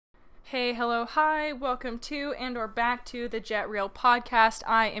Hey, hello, hi, welcome to and or back to the Jet Reel podcast.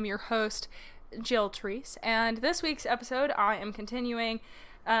 I am your host, Jill Treese, and this week's episode I am continuing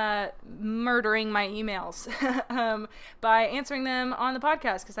murdering my emails by answering them on the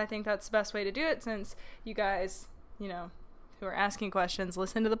podcast, because I think that's the best way to do it, since you guys, who are asking questions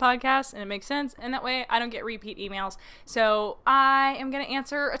listen to the podcast and it makes sense, and that way I don't get repeat emails. So I am going to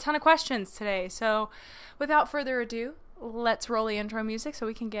answer a ton of questions today. So without further ado, let's roll the intro music so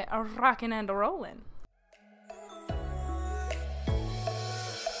we can get a rockin' and a rollin'.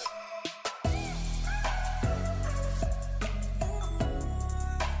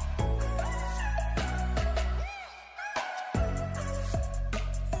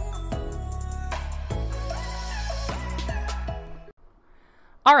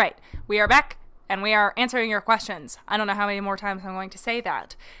 All right, we are back. And we are answering your questions. I don't know how many more times I'm going to say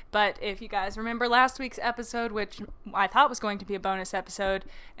that. But if you guys remember last week's episode, which I thought was going to be a bonus episode,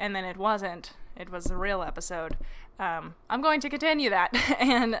 and then it wasn't. It was a real episode. I'm going to continue that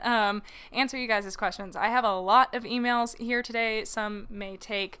and answer you guys' questions. I have a lot of emails here today. Some may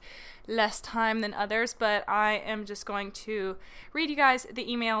take less time than others, but I am just going to read you guys the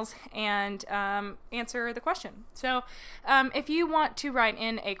emails and answer the question. So if you want to write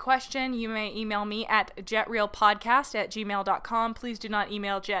in a question, you may email me at jetreelpodcast@gmail.com. Please do not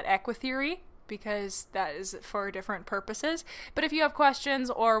email JETEquiTheory, because that is for different purposes. But if you have questions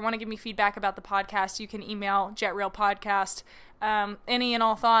or want to give me feedback about the podcast, you can email JetReelPodcast. Any and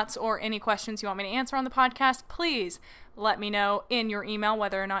all thoughts or any questions you want me to answer on the podcast, please let me know in your email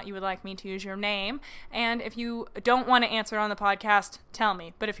whether or not you would like me to use your name. And if you don't want to answer it on the podcast, tell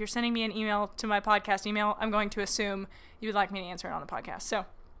me. But if you're sending me an email to my podcast email, I'm going to assume you would like me to answer it on the podcast. So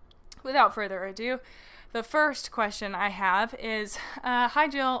without further ado, the first question I have is, hi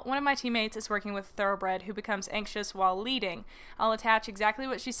Jill, one of my teammates is working with a thoroughbred who becomes anxious while leading. I'll attach exactly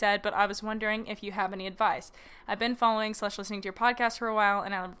what she said, but I was wondering if you have any advice. I've been following/listening to your podcast for a while,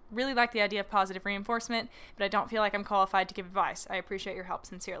 and I really like the idea of positive reinforcement, but I don't feel like I'm qualified to give advice. I appreciate your help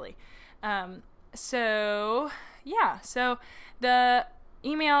sincerely. So the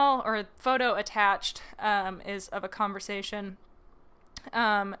email or photo attached is of a conversation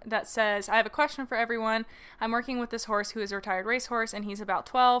that says, I have a question for everyone. I'm working with this horse who is a retired racehorse, and he's about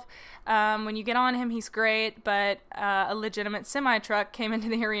 12. When you get on him, he's great, but a legitimate semi-truck came into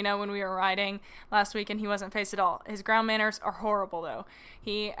the arena when we were riding last week, and he wasn't phased at all. His ground manners are horrible, though.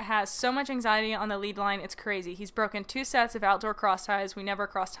 He has so much anxiety on the lead line, it's crazy. He's broken 2 sets of outdoor cross ties. We never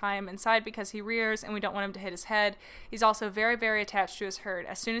cross tie him inside because he rears, and we don't want him to hit his head. He's also very, very attached to his herd.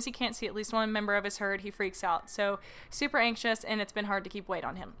 As soon as he can't see at least one member of his herd, he freaks out. So super anxious, and it's been hard to keep weight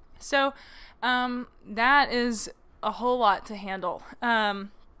on him. So that is a whole lot to handle.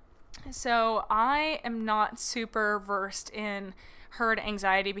 So I am not super versed in herd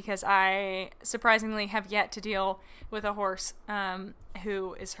anxiety because I surprisingly have yet to deal with a horse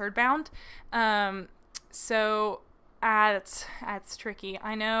who is herd bound. So that's tricky.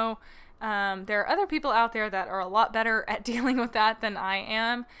 I know there are other people out there that are a lot better at dealing with that than I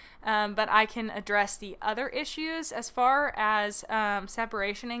am, but I can address the other issues. As far as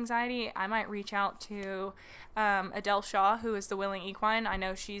separation anxiety, I might reach out to Adele Shaw, who is the Willing Equine. I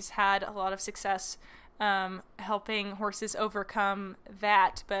know she's had a lot of success helping horses overcome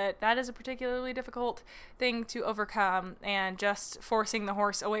that, but that is a particularly difficult thing to overcome, and just forcing the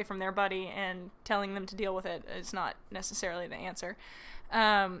horse away from their buddy and telling them to deal with it is not necessarily the answer.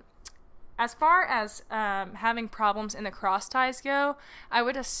 As far as having problems in the cross ties go, I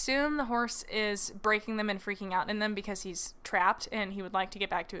would assume the horse is breaking them and freaking out in them because he's trapped and he would like to get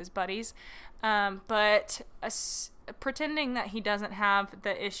back to his buddies. But pretending that he doesn't have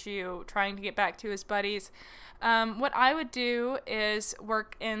the issue trying to get back to his buddies, what I would do is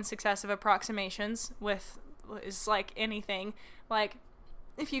work in successive approximations is like anything. Like,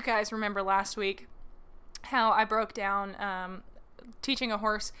 if you guys remember last week how I broke down teaching a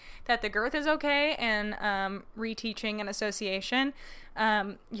horse that the girth is okay and reteaching an association,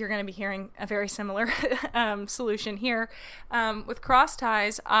 you're going to be hearing a very similar solution here. With cross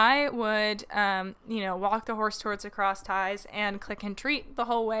ties, I would walk the horse towards the cross ties and click and treat the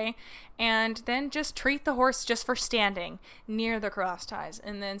whole way, and then just treat the horse just for standing near the cross ties,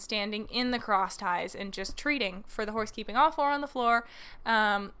 and then standing in the cross ties and just treating for the horse keeping all four on the floor.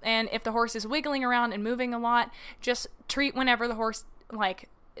 And if the horse is wiggling around and moving a lot, just treat whenever the horse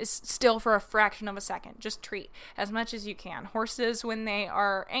is still for a fraction of a second. Just treat as much as you can. Horses, when they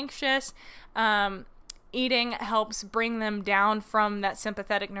are anxious, Eating helps bring them down from that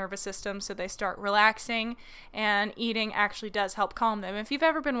sympathetic nervous system so they start relaxing, and eating actually does help calm them. If you've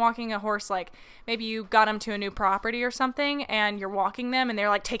ever been walking a horse, like maybe you got them to a new property or something and you're walking them and they're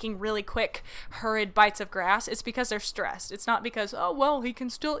like taking really quick, hurried bites of grass, it's because they're stressed. It's not because, oh, well, he can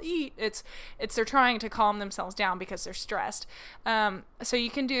still eat. It's they're trying to calm themselves down because they're stressed. So you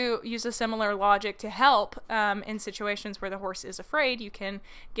can use a similar logic to help in situations where the horse is afraid. You can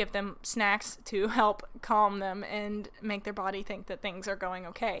give them snacks to help calm them and make their body think that things are going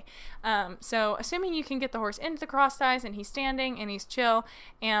okay. So assuming you can get the horse into the cross ties and he's standing and he's chill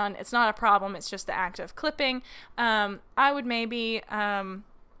and it's not a problem, it's just the act of clipping, I would maybe I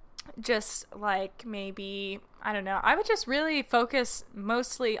would just really focus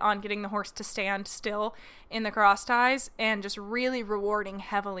mostly on getting the horse to stand still in the cross ties and just really rewarding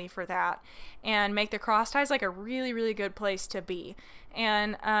heavily for that, and make the cross ties like a really, really good place to be.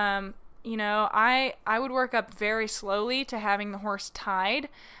 And I would work up very slowly to having the horse tied.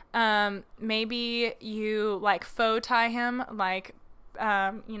 Maybe you like faux tie him, like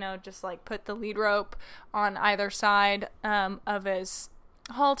just like put the lead rope on either side of his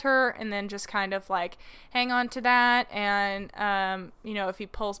halter, and then just kind of like hang on to that, and if he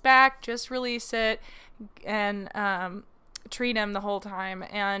pulls back, just release it and treat him the whole time,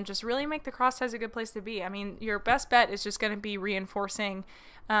 and just really make the cross ties a good place to be. I mean, your best bet is just going to be reinforcing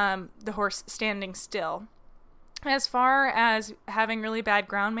the horse standing still. As far as having really bad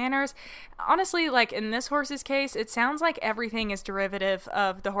ground manners, honestly, like in this horse's case, it sounds like everything is derivative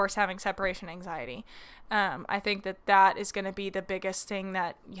of the horse having separation anxiety. I think that is going to be the biggest thing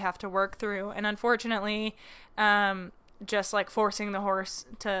that you have to work through. And unfortunately, just like forcing the horse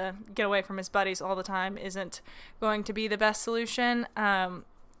to get away from his buddies all the time isn't going to be the best solution. I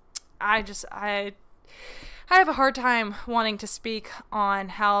have a hard time wanting to speak on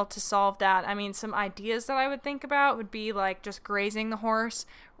how to solve that. I mean, some ideas that I would think about would be like just grazing the horse,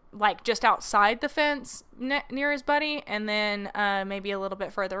 like just outside the fence near his buddy, and then maybe a little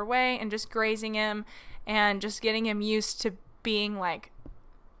bit further away, and just grazing him and just getting him used to being like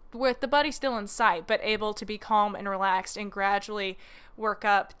with the buddy still in sight, but able to be calm and relaxed, and gradually work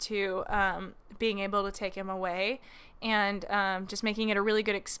up to being able to take him away. And just making it a really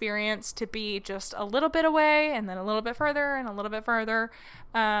good experience to be just a little bit away, and then a little bit further, and a little bit further.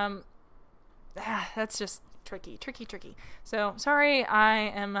 That's just tricky. So sorry, I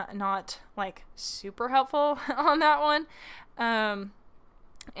am not like super helpful on that one.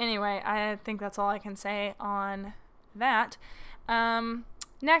 Anyway, I think that's all I can say on that.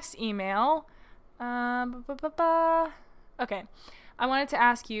 Next email. Okay. I wanted to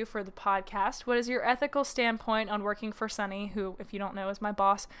ask you for the podcast, what is your ethical standpoint on working for Sunny, who, if you don't know, is my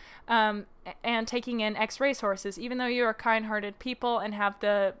boss, and taking in ex-racehorses? Even though you are kind-hearted people and have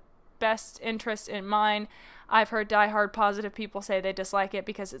the best interest in mind, I've heard diehard positive people say they dislike it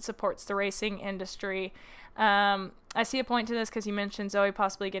because it supports the racing industry. I see a point to this because you mentioned Zoe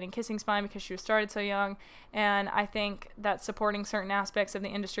possibly getting kissing spine because she was started so young, and I think that supporting certain aspects of the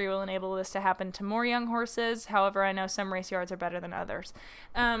industry will enable this to happen to more young horses. However, I know some race yards are better than others.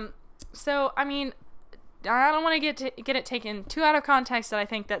 So, I mean, I don't want to get it taken too out of context that I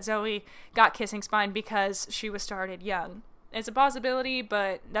think that Zoe got kissing spine because she was started young. It's a possibility,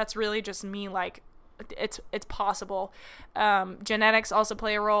 but that's really just me, like, it's possible. Genetics also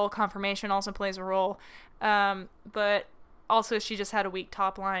play a role. Conformation also plays a role. But also she just had a weak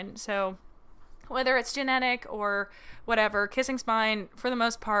top line. So whether it's genetic or whatever, kissing spine for the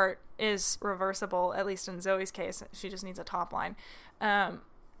most part is reversible, at least in Zoe's case. She just needs a top line.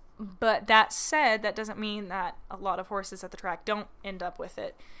 But that said, that doesn't mean that a lot of horses at the track don't end up with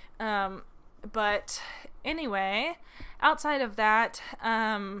it. But anyway, outside of that,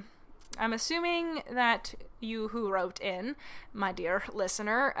 I'm assuming that you who wrote in, my dear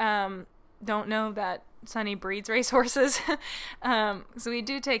listener, don't know that Sunny breeds racehorses. So we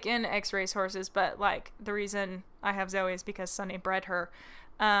do take in ex-racehorses, but like the reason I have Zoe is because Sunny bred her.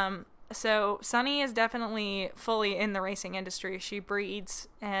 So Sunny is definitely fully in the racing industry. She breeds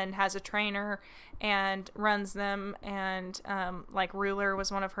and has a trainer and runs them, and like Ruler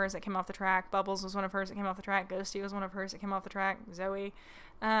was one of hers that came off the track. Bubbles was one of hers that came off the track. Ghosty was one of hers that came off the track. Zoe.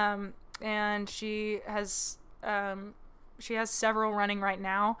 And she has several running right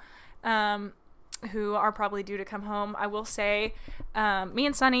now, who are probably due to come home. I will say, me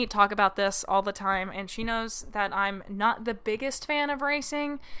and Sunny talk about this all the time, and she knows that I'm not the biggest fan of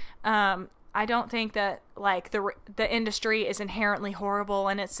racing. I don't think that like the industry is inherently horrible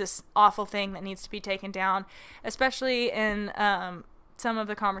and it's this awful thing that needs to be taken down, especially in some of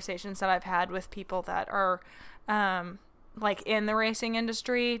the conversations that I've had with people that are like in the racing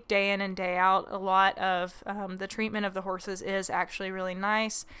industry, day in and day out, a lot of the treatment of the horses is actually really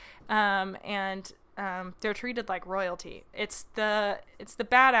nice, and they're treated like royalty. It's the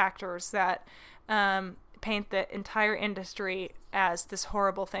bad actors that paint the entire industry as this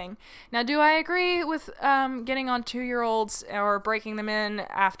horrible thing. Now, do I agree with getting on 2-year-olds or breaking them in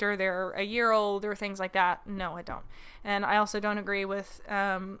after they're a year old or things like that? No, I don't. And I also don't agree with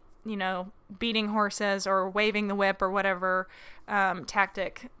beating horses or waving the whip or whatever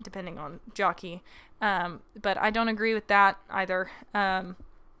tactic, depending on jockey. But I don't agree with that either.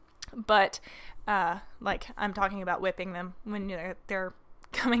 But I'm talking about whipping them when they're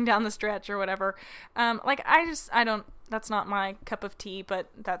coming down the stretch or whatever. That's not my cup of tea, but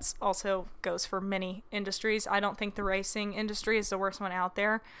that's also goes for many industries. I don't think the racing industry is the worst one out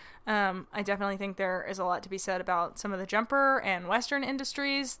there. I definitely think there is a lot to be said about some of the jumper and Western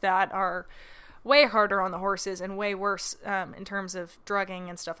industries that are way harder on the horses and way worse in terms of drugging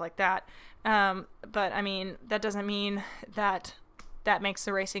and stuff like that. But I mean, that doesn't mean that makes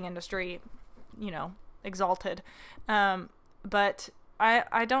the racing industry, exalted. But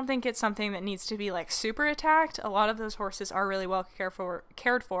I don't think it's something that needs to be like super attacked. A lot of those horses are really well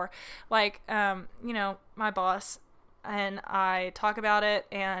cared for. Like, my boss and I talk about it,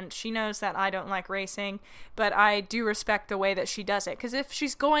 and she knows that I don't like racing, but I do respect the way that she does it. Because if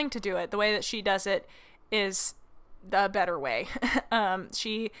she's going to do it, the way that she does it is the better way.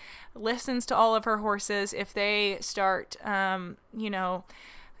 She listens to all of her horses. If they start,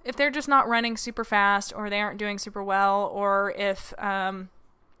 if they're just not running super fast, or they aren't doing super well, or if,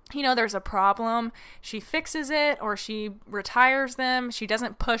 there's a problem, she fixes it, or she retires them. She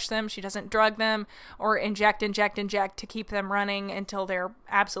doesn't push them. She doesn't drug them or inject to keep them running until they're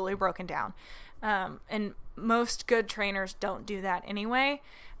absolutely broken down. And most good trainers don't do that anyway.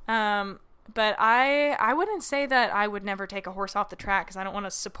 But I wouldn't say that I would never take a horse off the track, because I don't want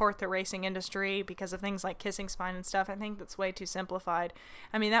to support the racing industry because of things like kissing spine and stuff. I think that's way too simplified.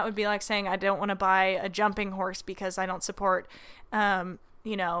 I mean, that would be like saying I don't want to buy a jumping horse because I don't support,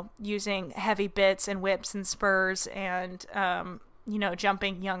 using heavy bits and whips and spurs and,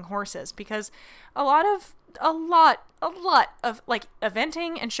 jumping young horses, because a lot of like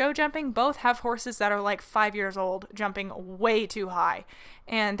eventing and show jumping both have horses that are like 5 years old jumping way too high,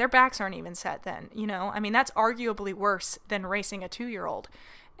 and their backs aren't even set then. I mean, that's arguably worse than racing a 2-year-old.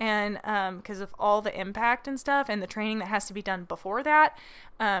 And because of all the impact and stuff and the training that has to be done before that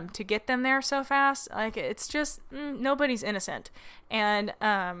to get them there so fast, like, it's just nobody's innocent. And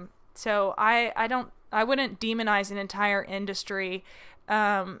so I wouldn't demonize an entire industry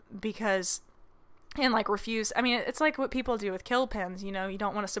because, and like refuse. I mean, it's like what people do with kill pens. You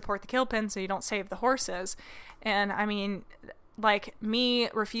don't want to support the kill pen, so you don't save the horses. And I mean, like, me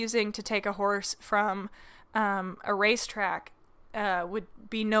refusing to take a horse from a racetrack would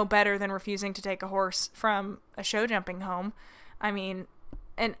be no better than refusing to take a horse from a show jumping home. I mean,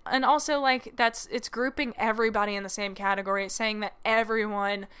 and also, like, it's grouping everybody in the same category. It's saying that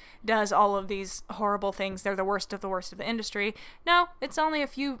everyone does all of these horrible things. They're the worst of the industry. No, it's only a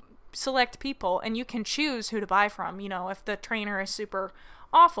few select people, and you can choose who to buy from. If the trainer is super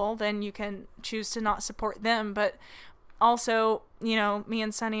awful, then you can choose to not support them. But also, me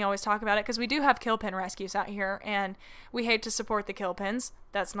and Sunny always talk about it, because we do have kill pen rescues out here, and we hate to support the kill pens.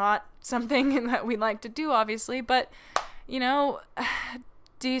 That's not something that we like to do, obviously, but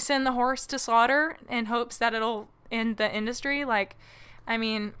do you send the horse to slaughter in hopes that it'll end the industry? Like, I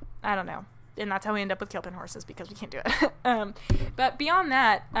mean, I don't know. And that's how we end up with kill pen horses, because we can't do it. But beyond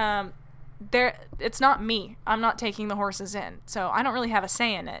that, it's not me. I'm not taking the horses in, so I don't really have a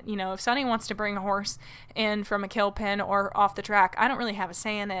say in it. If Sonny wants to bring a horse in from a kill pen or off the track, I don't really have a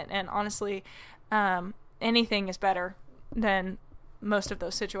say in it. And honestly, anything is better than most of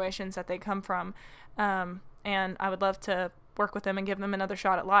those situations that they come from. And I would love to work with them and give them another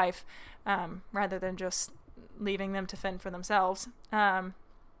shot at life, rather than just leaving them to fend for themselves.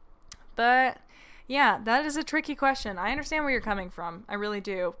 But yeah, that is a tricky question. I understand where you're coming from. I really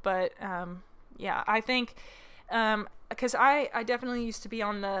do. But yeah, I think, because I definitely used to be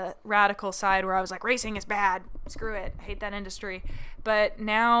on the radical side where I was like, racing is bad. Screw it. I hate that industry. But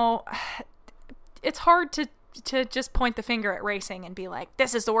now it's hard to just point the finger at racing and be like,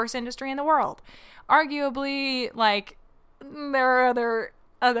 this is the worst industry in the world. Arguably, like, there are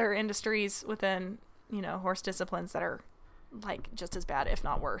other industries within, horse disciplines that are like just as bad, if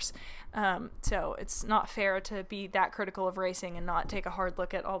not worse. So it's not fair to be that critical of racing and not take a hard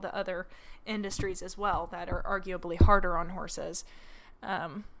look at all the other industries as well that are arguably harder on horses,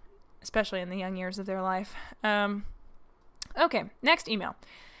 especially in the young years of their life. Okay, next email.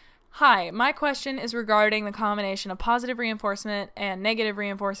 Hi, my question is regarding the combination of positive reinforcement and negative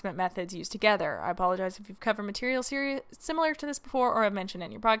reinforcement methods used together. I apologize if you've covered material similar to this before or have mentioned it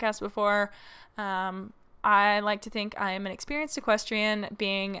in your podcast before. I like to think I am an experienced equestrian,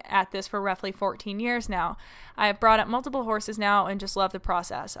 being at this for roughly 14 years now. I have brought up multiple horses now and just love the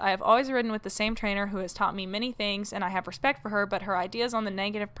process. I have always ridden with the same trainer who has taught me many things, and I have respect for her, but her ideas on the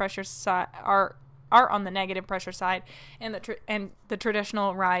negative pressure side are on the negative pressure side, and the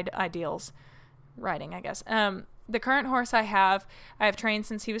traditional riding, I guess. The current horse I have trained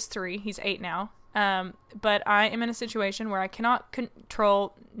since he was 3. He's 8 now. But I am in a situation where I cannot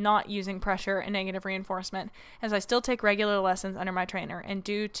control not using pressure and negative reinforcement, as I still take regular lessons under my trainer, and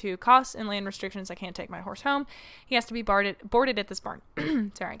due to costs and land restrictions, I can't take my horse home. He has to be boarded at this barn.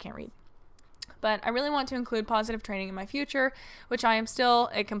 Sorry, I can't read. But I really want to include positive training in my future, which I am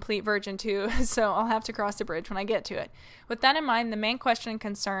still a complete virgin to, so I'll have to cross the bridge when I get to it. With that in mind, the main question and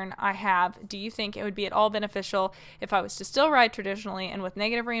concern I have, do you think it would be at all beneficial if I was to still ride traditionally and with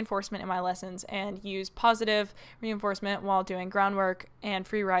negative reinforcement in my lessons and use positive reinforcement while doing groundwork and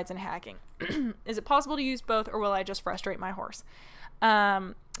free rides and hacking? Is it possible to use both, or will I just frustrate my horse?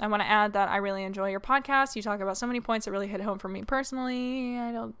 I want to add that I really enjoy your podcast. You talk about so many points that really hit home for me personally.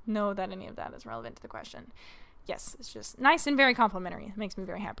 I don't know that any of that is relevant to the question. Yes, it's just nice and very complimentary. It makes me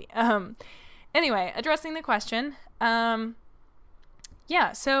very happy. Anyway, addressing the question. So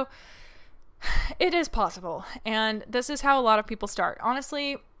it is possible. And this is how a lot of people start.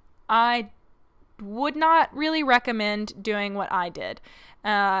 Honestly, I would not really recommend doing what I did.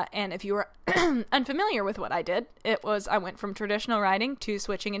 And if you were unfamiliar with what I did, I went from traditional riding to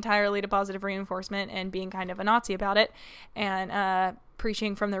switching entirely to positive reinforcement and being kind of a Nazi about it, and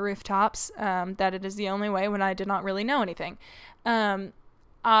preaching from the rooftops that it is the only way when I did not really know anything.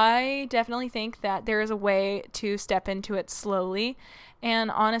 I definitely think that there is a way to step into it slowly.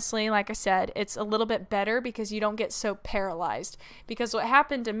 And honestly, like I said, it's a little bit better because you don't get so paralyzed. Because what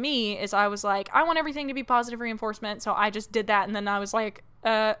happened to me is I was like, I want everything to be positive reinforcement. So I just did that. And then I was like,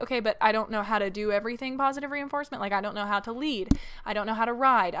 okay, but I don't know how to do everything positive reinforcement. Like, I don't know how to lead. I don't know how to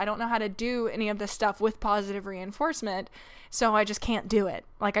ride. I don't know how to do any of this stuff with positive reinforcement. So I just can't do it.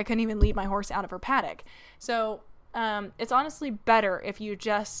 Like, I couldn't even lead my horse out of her paddock. So it's honestly better if you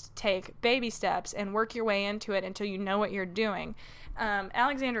just take baby steps and work your way into it until you know what you're doing.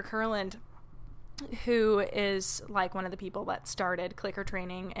 Alexandra Kurland, who is like one of the people that started clicker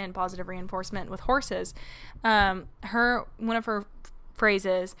training and positive reinforcement with horses, one of her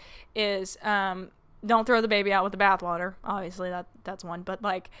phrases is, don't throw the baby out with the bathwater. Obviously that's one, but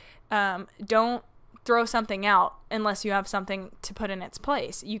like, don't throw something out unless you have something to put in its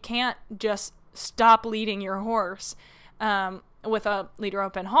place. You can't just stop leading your horse with a lead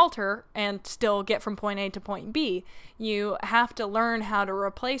rope and halter and still get from point A to point B. You have to learn how to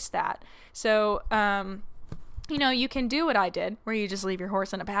replace that. So, you can do what I did, where you just leave your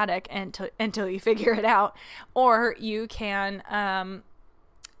horse in a paddock until you figure it out, or you can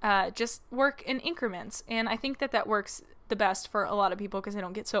just work in increments. And I think that works the best for a lot of people because they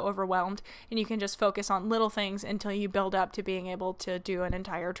don't get so overwhelmed, and you can just focus on little things until you build up to being able to do an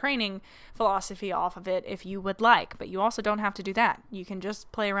entire training philosophy off of it if you would like. But you also don't have to do that. You can just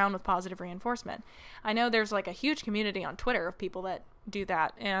play around with positive reinforcement. I know there's like a huge community on Twitter of people that do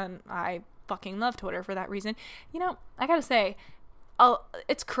that, and I fucking love Twitter for that reason. I gotta say,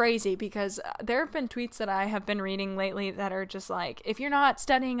 it's crazy because there have been tweets that I have been reading lately that are just like, if you're not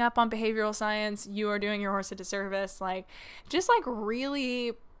studying up on behavioral science, you are doing your horse a disservice. Like, just like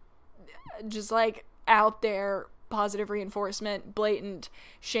really just like out there positive reinforcement, blatant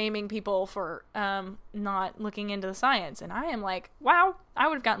shaming people for not looking into the science. And I am like, wow, I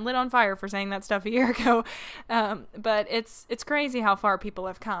would have gotten lit on fire for saying that stuff a year ago. But it's crazy how far people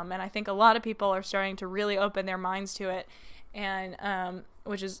have come. And I think a lot of people are starting to really open their minds to it, and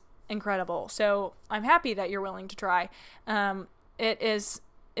which is incredible. So I'm happy that you're willing to try. It is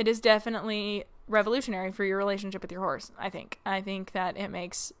definitely revolutionary for your relationship with your horse. I think that it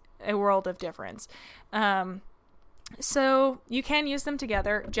makes a world of difference. So you can use them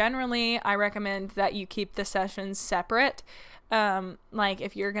together. Generally, I recommend that you keep the sessions separate. Like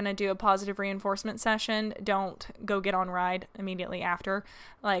if you're going to do a positive reinforcement session, don't go get on ride immediately after.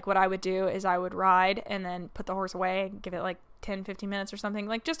 Like what I would do is I would ride and then put the horse away, give it like 10-15 minutes or something,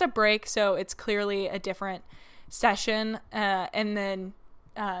 like just a break. So it's clearly a different session, and then,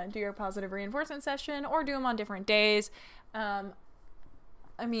 do your positive reinforcement session or do them on different days.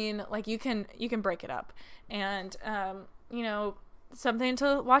 I mean, like you can break it up, and, something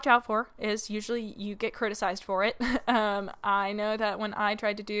to watch out for is usually you get criticized for it. I know that when I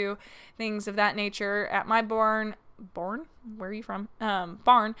tried to do things of that nature at my barn, where are you from?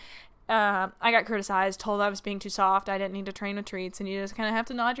 Barn. I got criticized, told I was being too soft. I didn't need to train with treats, and you just kind of have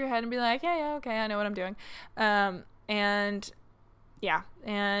to nod your head and be like, yeah, okay, I know what I'm doing. And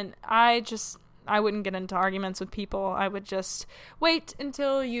I wouldn't get into arguments with people. I would just wait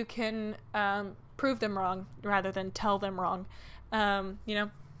until you can prove them wrong rather than tell them wrong,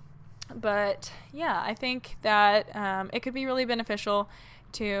 But yeah, I think that it could be really beneficial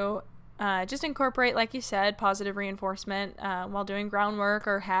to just incorporate, like you said, positive reinforcement while doing groundwork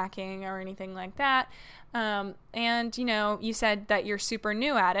or hacking or anything like that. And, you said that you're super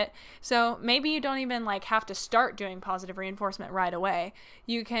new at it. So maybe you don't even have to start doing positive reinforcement right away.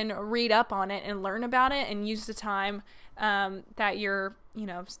 You can read up on it and learn about it and use the time that you're,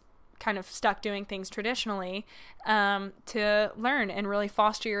 kind of stuck doing things traditionally to learn and really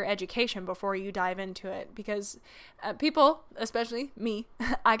foster your education before you dive into it. Because people, especially me,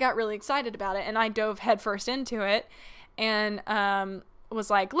 I got really excited about it and I dove headfirst into it and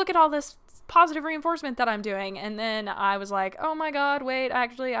was like, look at all this positive reinforcement that I'm doing. And then I was like, oh my God, wait,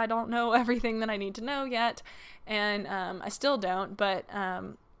 actually, I don't know everything that I need to know yet. And I still don't, but I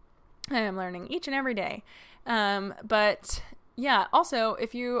am learning each and every day. But yeah, also,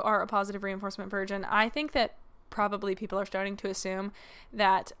 if you are a positive reinforcement virgin, I think that probably people are starting to assume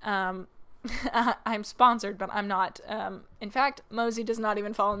that I'm sponsored, but I'm not. In fact, Mosey does not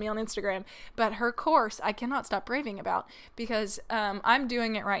even follow me on Instagram, but her course I cannot stop raving about because I'm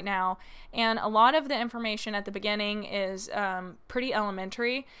doing it right now, and a lot of the information at the beginning is pretty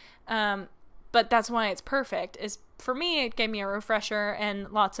elementary, but that's why it's perfect. Is for me, it gave me a refresher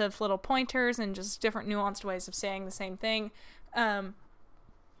and lots of little pointers and just different nuanced ways of saying the same thing.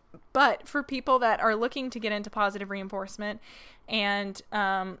 But for people that are looking to get into positive reinforcement and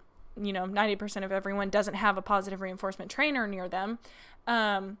 90% of everyone doesn't have a positive reinforcement trainer near them,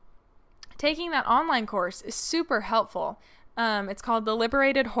 taking that online course is super helpful. It's called The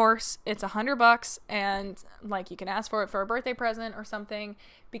Liberated Horse. It's $100 and you can ask for it for a birthday present or something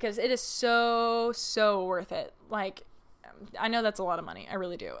because it is so worth it. I know that's a lot of money. I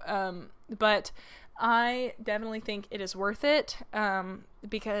really do. But I definitely think it is worth it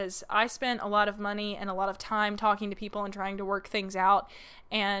because I spent a lot of money and a lot of time talking to people and trying to work things out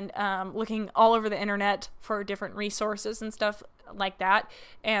and looking all over the internet for different resources and stuff like that.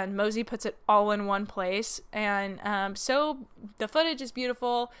 And Mosey puts it all in one place. And so the footage is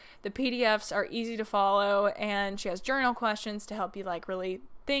beautiful. The PDFs are easy to follow. And she has journal questions to help you really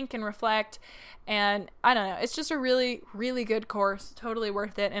think and reflect. And I don't know, it's just a really, really good course, totally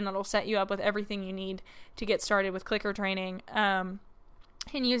worth it, and it'll set you up with everything you need to get started with clicker training and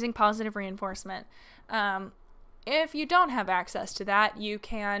using positive reinforcement. If you don't have access to that, you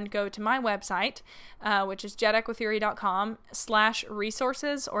can go to my website, which is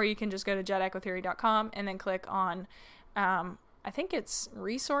JETEquiTheory.com/resources, or you can just go to JETEquiTheory.com and then click on I think it's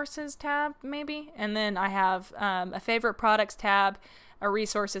resources tab maybe, and then I have a favorite products tab, a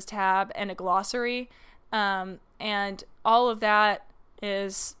resources tab, and a glossary, and all of that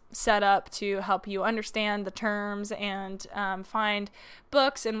is set up to help you understand the terms and find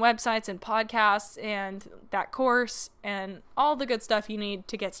books and websites and podcasts and that course and all the good stuff you need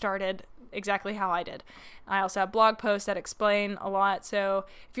to get started exactly how I did. I also have blog posts that explain a lot, so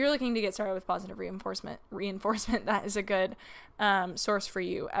if you're looking to get started with positive reinforcement, that is a good source for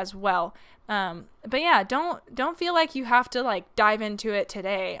you as well. But yeah, don't feel like you have to dive into it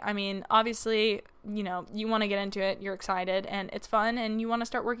today. I mean, obviously, you want to get into it, you're excited and it's fun and you want to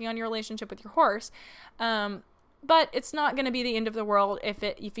start working on your relationship with your horse. But it's not going to be the end of the world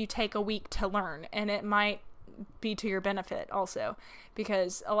if you take a week to learn, and it might be to your benefit also,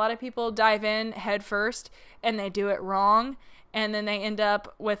 because a lot of people dive in head first and they do it wrong, and then they end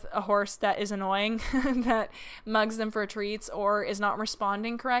up with a horse that is annoying that mugs them for treats or is not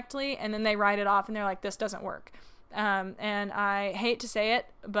responding correctly, and then they write it off and they're like, this doesn't work. And I hate to say it,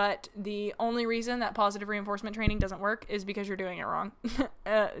 but the only reason that positive reinforcement training doesn't work is because you're doing it wrong.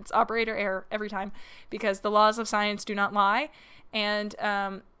 It's operator error every time, because the laws of science do not lie. And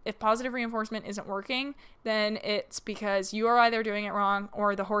if positive reinforcement isn't working, then it's because you are either doing it wrong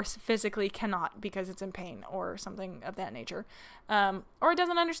or the horse physically cannot because it's in pain or something of that nature. Or it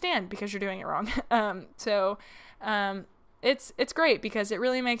doesn't understand because you're doing it wrong. It's great because it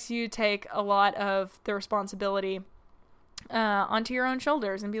really makes you take a lot of the responsibility onto your own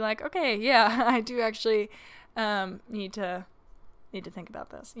shoulders and be like, okay, yeah, I do actually need to think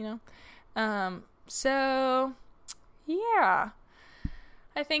about this, So yeah,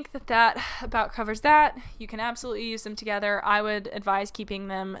 I think that about covers that. You can absolutely use them together. I would advise keeping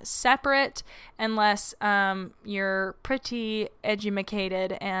them separate unless you're pretty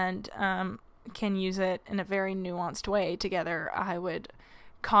educated and can use it in a very nuanced way together, I would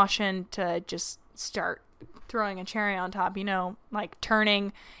caution to just start throwing a cherry on top, like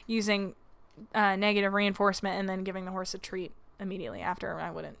turning, using negative reinforcement, and then giving the horse a treat immediately after. I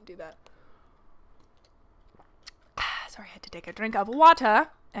wouldn't do that. Sorry, I had to take a drink of water.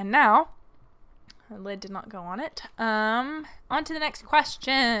 And now, the lid did not go on it. On to the next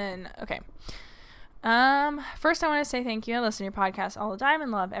question. Okay. First I want to say thank you. I listen to your podcast all the time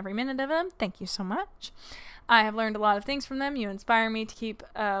and love every minute of them. Thank you so much. I have learned a lot of things from them. You inspire me to keep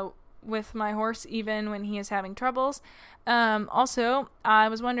with my horse even when he is having troubles. Also, I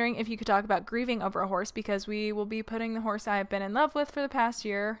was wondering if you could talk about grieving over a horse, because we will be putting the horse I have been in love with for the past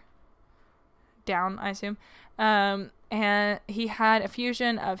year down, I assume. And he had a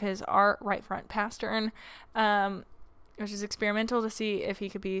fusion of his right front pastern, which is experimental to see if he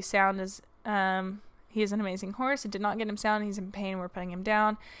could be sound as, he is an amazing horse. It did not get him sound. He's in pain. We're putting him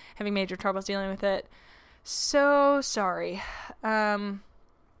down, having major troubles dealing with it. So sorry.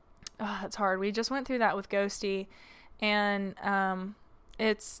 It's hard. We just went through that with Ghosty, and,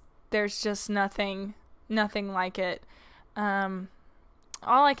 there's just nothing like it.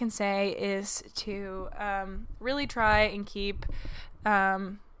 All I can say is to really try and keep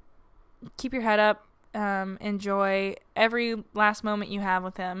your head up, enjoy every last moment you have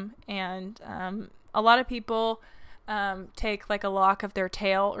with him, and a lot of people take like a lock of their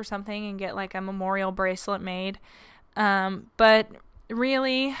tail or something and get like a memorial bracelet made, but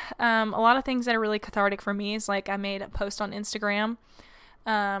really a lot of things that are really cathartic for me is like I made a post on Instagram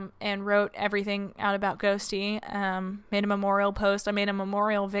and wrote everything out about Ghosty, made a memorial post. I made a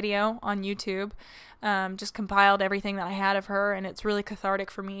memorial video on YouTube, just compiled everything that I had of her, and it's really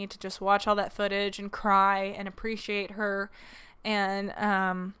cathartic for me to just watch all that footage and cry and appreciate her. And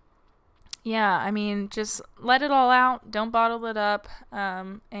just let it all out. Don't bottle it up,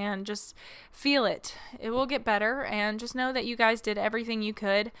 and just feel it. It will get better, and just know that you guys did everything you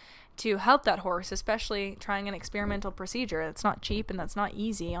could to help that horse, especially trying an experimental procedure. It's not cheap and that's not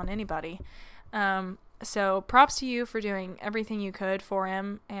easy on anybody. So props to you for doing everything you could for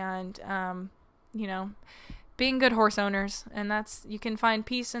him, and, being good horse owners, and you can find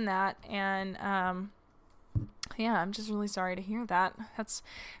peace in that. And, I'm just really sorry to hear that. That's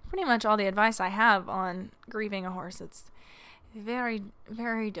pretty much all the advice I have on grieving a horse. It's very,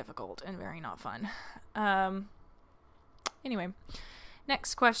 very difficult and very not fun. Anyway.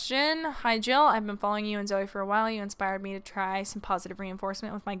 Next question. Hi, Jill. I've been following you and Zoe for a while. You inspired me to try some positive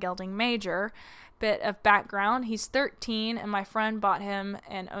reinforcement with my gelding Major. Bit of background. He's 13, and my friend bought him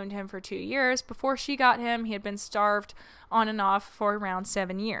and owned him for 2 years. Before she got him, he had been starved on and off for around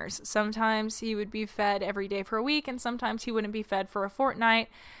 7 years. Sometimes he would be fed every day for a week, and sometimes he wouldn't be fed for a fortnight,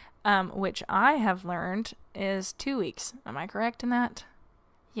 which I have learned is 2 weeks. Am I correct in that?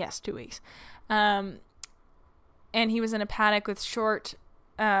 Yes, 2 weeks. And he was in a paddock with short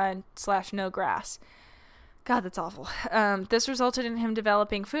 / no grass. God, that's awful. This resulted in him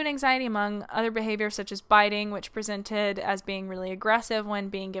developing food anxiety, among other behaviors such as biting, which presented as being really aggressive when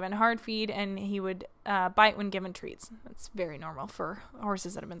being given hard feed, and he would bite when given treats. That's very normal for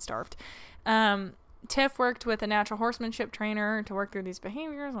horses that have been starved. Tiff worked with a natural horsemanship trainer to work through these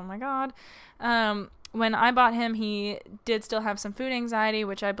behaviors. Oh my God. When I bought him, he did still have some food anxiety,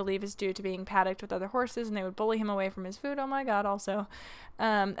 which I believe is due to being paddocked with other horses, and they would bully him away from his food. Oh my God, also.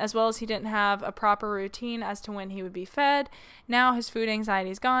 As well as he didn't have a proper routine as to when he would be fed. Now his food anxiety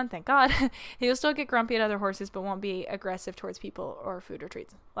is gone, thank God. He will still get grumpy at other horses, but won't be aggressive towards people or food or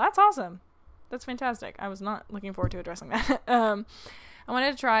treats. Well, that's awesome. That's fantastic. I was not looking forward to addressing that. I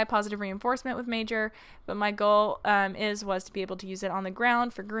wanted to try positive reinforcement with Major, but my goal was to be able to use it on the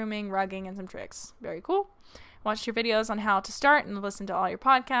ground for grooming, rugging, and some tricks. Very cool. Watched your videos on how to start and listened to all your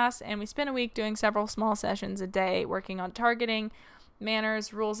podcasts, and we spent a week doing several small sessions a day working on targeting,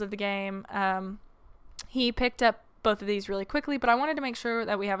 manners, rules of the game. He picked up both of these really quickly, but I wanted to make sure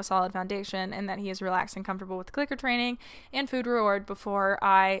that we have a solid foundation and that he is relaxed and comfortable with clicker training and food reward before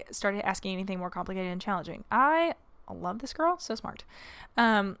I started asking anything more complicated and challenging. I love this girl. So smart.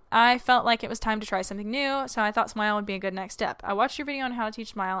 I felt like it was time to try something new, so I thought Smile would be a good next step. I watched your video on how to teach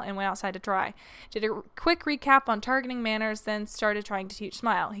Smile and went outside to try. Did a quick recap on targeting manners, then started trying to teach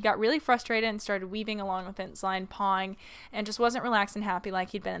Smile. He got really frustrated and started weaving along the fence line, pawing, and just wasn't relaxed and happy like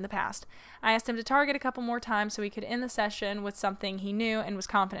he'd been in the past. I asked him to target a couple more times so he could end the session with something he knew and was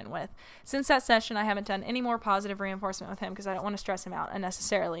confident with. Since that session, I haven't done any more positive reinforcement with him because I don't want to stress him out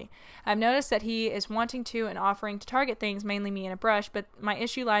unnecessarily. I've noticed that he is wanting to and offering to target things, mainly me in a brush, but my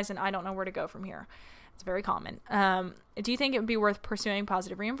issue lies in I don't know where to go from here. It's very common. Do you think it would be worth pursuing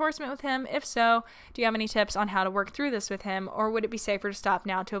positive reinforcement with him? If so, do you have any tips on how to work through this with him, or would it be safer to stop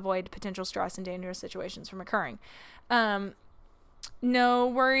now to avoid potential stress and dangerous situations from occurring? No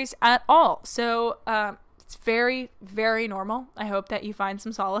worries at all. So, it's very, very normal. I hope that you find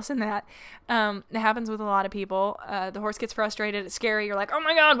some solace in that. It happens with a lot of people. The horse gets frustrated. It's scary. You're like, oh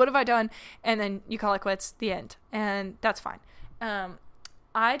my God, what have I done? And then you call it quits, the end. And that's fine.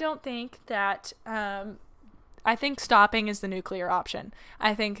 I don't think that, I think stopping is the nuclear option.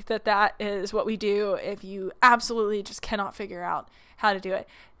 I think that is what we do if you absolutely just cannot figure out how to do it.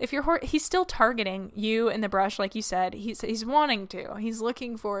 If your horse, he's still targeting you in the brush, like you said, he's wanting to, he's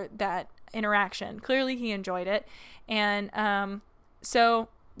looking for that interaction. Clearly he enjoyed it. And, so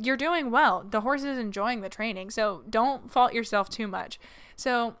you're doing well. The horse is enjoying the training. So don't fault yourself too much.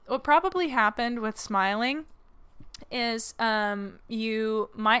 So what probably happened with smiling is, you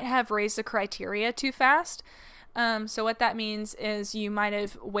might have raised the criteria too fast. So what that means is you might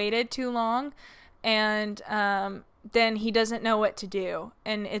have waited too long, and, then he doesn't know what to do,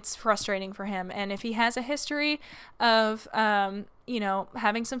 and it's frustrating for him. And if he has a history of,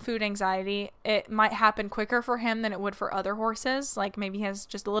 having some food anxiety, it might happen quicker for him than it would for other horses. Like maybe he has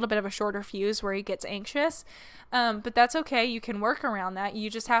just a little bit of a shorter fuse where he gets anxious. But that's okay. You can work around that. You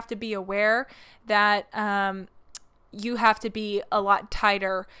just have to be aware that, you have to be a lot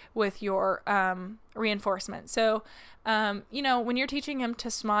tighter with your, reinforcement. So, when you're teaching him to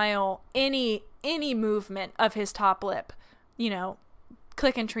smile, any movement of his top lip,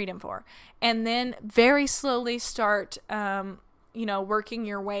 click and treat him for, and then very slowly start, working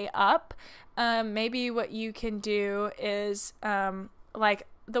your way up. Maybe what you can do is, like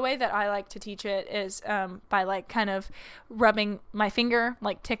the way that I like to teach it is, by like kind of rubbing my finger,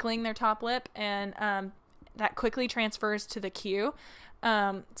 like tickling their top lip, and, that quickly transfers to the cue.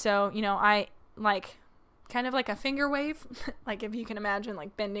 So, I like kind of like a finger wave, like if you can imagine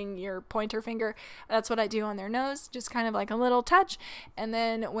like bending your pointer finger, that's what I do on their nose, just kind of like a little touch. And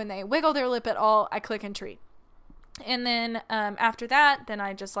then when they wiggle their lip at all, I click and treat. And then, after that, then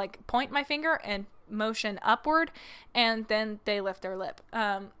I just like point my finger and motion upward, and then they lift their lip.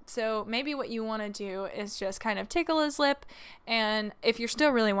 So maybe what you want to do is just kind of tickle his lip. And if you're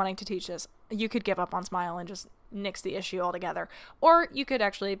still really wanting to teach this, you could give up on smile and just nix the issue altogether. Or you could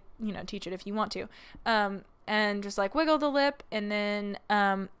actually, teach it if you want to. And just like wiggle the lip, and then,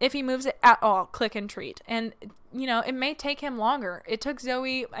 if he moves it at all, click and treat. And, it may take him longer. It took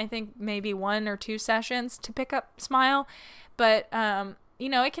Zoe, I think maybe 1 or 2 sessions to pick up smile, but,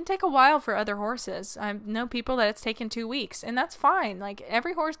 it can take a while for other horses. I know people that it's taken 2 weeks, and that's fine. Like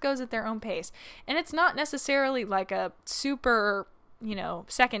every horse goes at their own pace, and it's not necessarily like a super,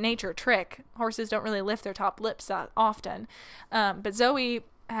 second nature trick. Horses don't really lift their top lips that often. But Zoe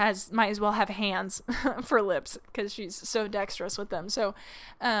might as well have hands for lips because she's so dexterous with them. So,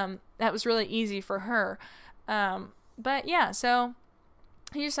 that was really easy for her. But yeah, so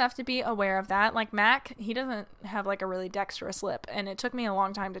you just have to be aware of that. Like Mac, he doesn't have like a really dexterous lip, and it took me a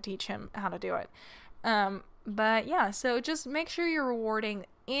long time to teach him how to do it. But yeah, so just make sure you're rewarding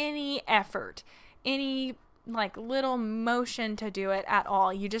any effort, any like little motion to do it at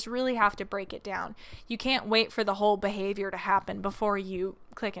all. You just really have to break it down. You can't wait for the whole behavior to happen before you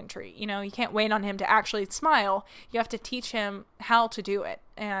click and treat. You can't wait on him to actually smile. You have to teach him how to do it.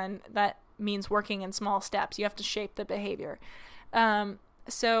 And that means working in small steps. You have to shape the behavior.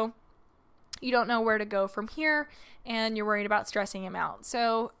 So you don't know where to go from here, and you're worried about stressing him out.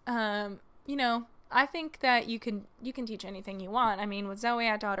 So, I think that you can teach anything you want. I mean, with Zoe,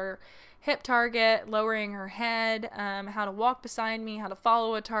 I taught her hip target, lowering her head, how to walk beside me, how to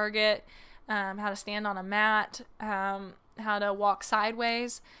follow a target, how to stand on a mat, how to walk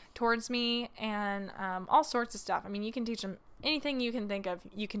sideways towards me, and all sorts of stuff. I mean, you can teach them anything you can think of,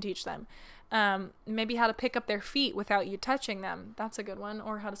 you can teach them. Maybe how to pick up their feet without you touching them. That's a good one.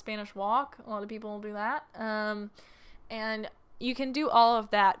 Or how to Spanish walk. A lot of people will do that. And you can do all of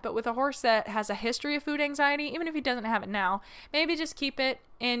that, but with a horse that has a history of food anxiety, even if he doesn't have it now, maybe just keep it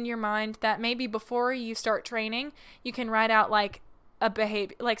in your mind that maybe before you start training, you can write out like a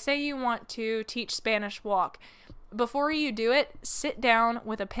behavior. Like say you want to teach Spanish walk. Before you do it, sit down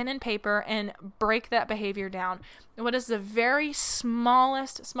with a pen and paper and break that behavior down. What is the very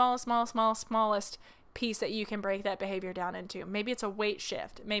smallest piece that you can break that behavior down into? Maybe it's a weight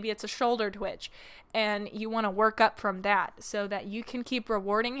shift. Maybe it's a shoulder twitch. And you want to work up from that so that you can keep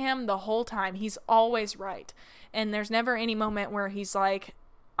rewarding him the whole time. He's always right. And there's never any moment where he's like,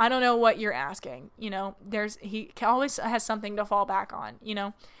 I don't know what you're asking. He always has something to fall back on,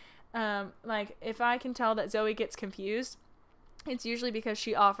 like if I can tell that Zoe gets confused, it's usually because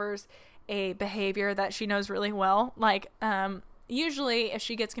she offers a behavior that she knows really well. Like, usually if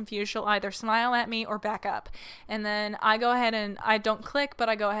she gets confused, she'll either smile at me or back up. And then I go ahead and I don't click, but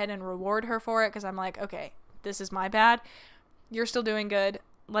I go ahead and reward her for it because I'm like, okay, this is my bad. You're still doing good.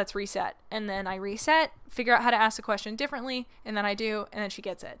 Let's reset. And then I reset, figure out how to ask the question differently, and then I do, and then she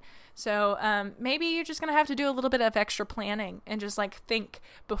gets it. So maybe you're just going to have to do a little bit of extra planning and just like think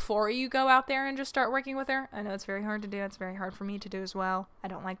before you go out there and just start working with her. I know it's very hard to do. It's very hard for me to do as well. I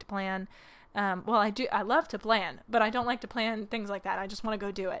don't like to plan. Well, I love to plan, but I don't like to plan things like that. I just want to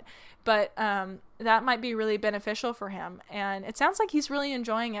go do it. But that might be really beneficial for him. And it sounds like he's really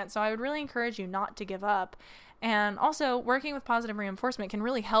enjoying it. So I would really encourage you not to give up. And also, working with positive reinforcement can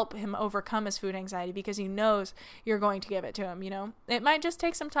really help him overcome his food anxiety because he knows you're going to give it to him, you know? It might just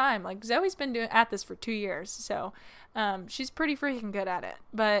take some time. Like, Zoe's been at this for 2 years, so she's pretty freaking good at it.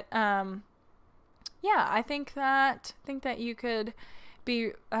 But, yeah, I think that you could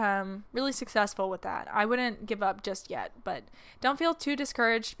be really successful with that. I wouldn't give up just yet, but don't feel too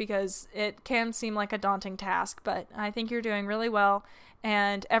discouraged because it can seem like a daunting task, but I think you're doing really well.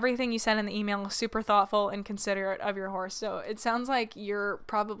 And everything you said in the email is super thoughtful and considerate of your horse. So it sounds like you're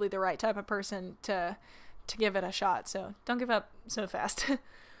probably the right type of person to give it a shot. So don't give up so fast.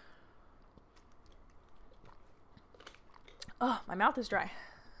 Oh, my mouth is dry.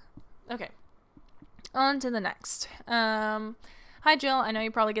 Okay. On to the next. Hi, Jill. I know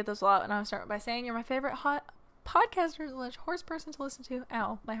you probably get this a lot, and I'll start by saying you're my favorite podcaster / horse person to listen to.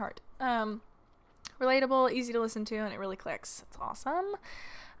 Ow, my heart. Relatable, easy to listen to, and it really clicks. It's awesome.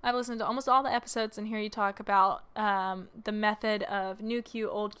 I've listened to almost all the episodes and hear you talk about the method of new cue,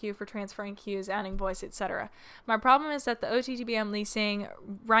 old cue for transferring cues, adding voice, etc. My problem is that the OTTB I'm leasing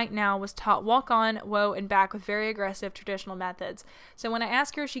right now was taught walk on, whoa, and back with very aggressive traditional methods. So when I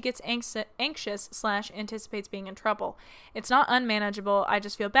ask her, she gets anxious / anticipates being in trouble. It's not unmanageable. I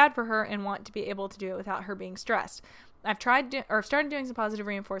just feel bad for her and want to be able to do it without her being stressed. I've started doing some positive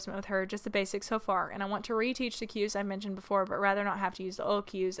reinforcement with her, just the basics so far, and I want to reteach the cues I mentioned before, but rather not have to use the old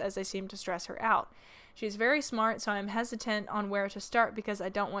cues as they seem to stress her out. She's very smart, so I'm hesitant on where to start because I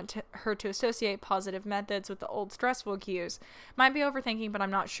don't want her to associate positive methods with the old stressful cues. Might be overthinking, but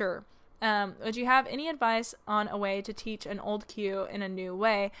I'm not sure. Would you have any advice on a way to teach an old cue in a new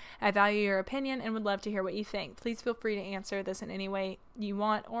way? I value your opinion and would love to hear what you think. Please feel free to answer this in any way you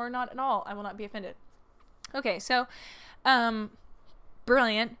want or not at all. I will not be offended. Okay, so,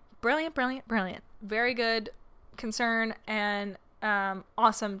 brilliant. Very good concern and,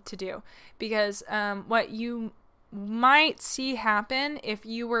 awesome to do because, what you might see happen if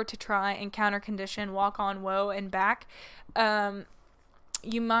you were to try and counter condition, walk on, whoa, and back,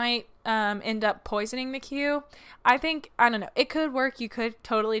 you might, end up poisoning the cue. I don't know, it could work. You could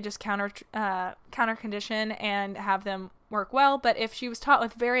totally just counter condition and have them work well, but if she was taught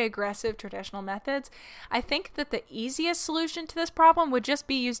with very aggressive traditional methods, I think that the easiest solution to this problem would just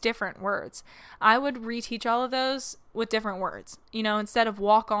be use different words. I would reteach all of those with different words, you know, instead of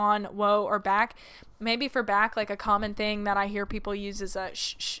walk on, whoa, or back. Maybe for back, like a common thing that I hear people use is a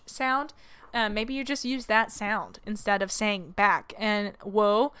sh sound. Maybe you just use that sound instead of saying back. And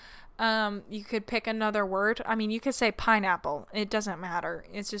whoa, you could pick another word. I mean, you could say pineapple. It doesn't matter.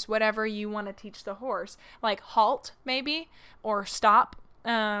 It's just whatever you want to teach the horse. Like halt, maybe, or stop.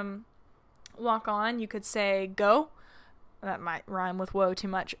 Walk on, you could say go. That might rhyme with whoa too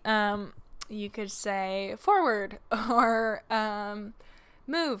much. You could say forward or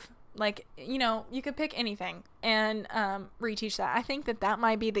move. Like, you know, you could pick anything and reteach that. I think that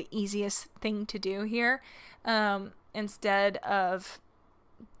might be the easiest thing to do here, instead of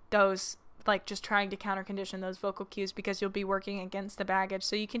those, like, just trying to counter condition those vocal cues, because you'll be working against the baggage.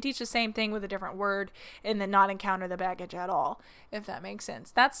 So you can teach the same thing with a different word and then not encounter the baggage at all, if that makes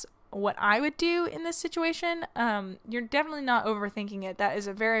sense. That's what I would do in this situation. You're definitely not overthinking it. That is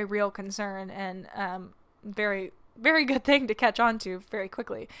a very real concern and very, very good thing to catch on to very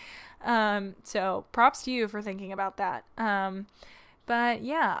quickly. So props to you for thinking about that. But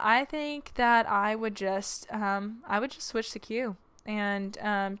yeah, I think that I would just switch the cue and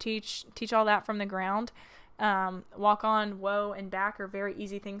teach all that from the ground. Walk on, whoa, and back are very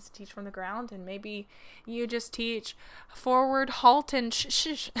easy things to teach from the ground, and maybe you just teach forward, halt, and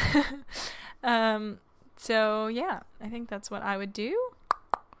shh. So yeah, I think that's what I would do.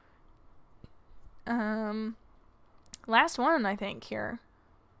 Last one, I think, here.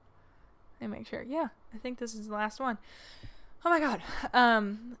 Let me make sure. Yeah, I think this is the last one. Oh my god.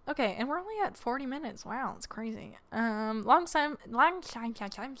 Okay, and we're only at 40 minutes. Wow, it's crazy. Long time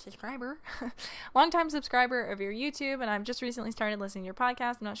subscriber. Long time subscriber of your YouTube, and I've just recently started listening to your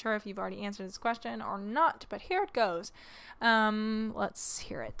podcast. I'm not sure if you've already answered this question or not, but here it goes. Let's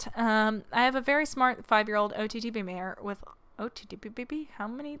hear it. I have a very smart 5-year-old OTTB mare with OTTB. How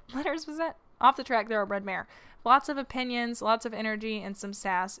many letters was that? Off the track, thoroughbred mare. Lots of opinions, lots of energy, and some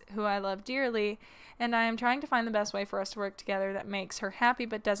sass, who I love dearly, and I am trying to find the best way for us to work together that makes her happy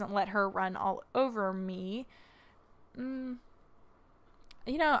but doesn't let her run all over me. I'm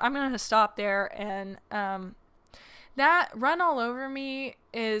going to stop there, and that run all over me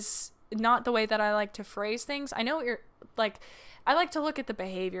is not the way that I like to phrase things. I know what you're, like, I like to look at the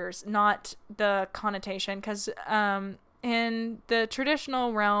behaviors, not the connotation, because in the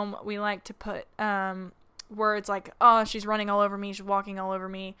traditional realm, we like to put words like, oh, she's running all over me, she's walking all over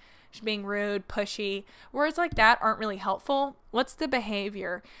me, she's being rude, pushy. Words like that aren't really helpful. What's the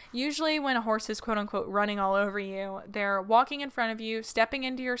behavior? Usually when a horse is quote-unquote running all over you, they're walking in front of you, stepping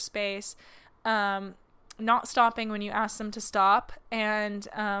into your space, not stopping when you ask them to stop, and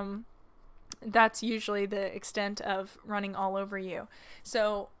that's usually the extent of running all over you.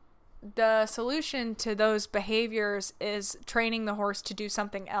 So the solution to those behaviors is training the horse to do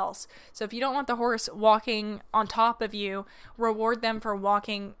something else. So if you don't want the horse walking on top of you, reward them for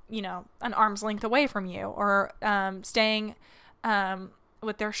walking, an arm's length away from you, or staying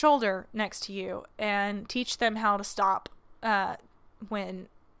with their shoulder next to you, and teach them how to stop when,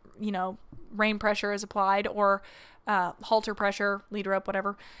 rein pressure is applied, or halter pressure, lead rope,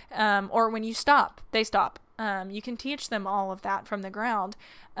 whatever, or when you stop, they stop. You can teach them all of that from the ground.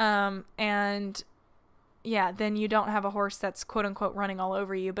 And yeah, then you don't have a horse that's quote unquote running all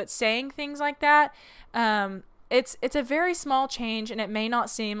over you. But saying things like that, it's a very small change, and it may not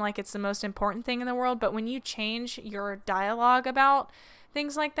seem like it's the most important thing in the world, but when you change your dialogue about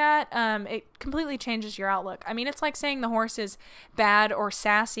things like that, it completely changes your outlook. I mean, it's like saying the horse is bad or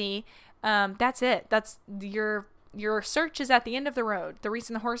sassy. That's it. That's your search is at the end of the road. The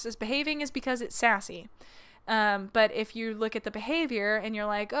reason the horse is behaving is because it's sassy. But if you look at the behavior and you're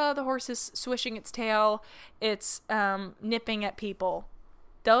like, oh, the horse is swishing its tail, it's nipping at people.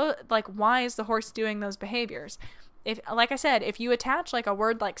 Why is the horse doing those behaviors? Like I said, if you attach like a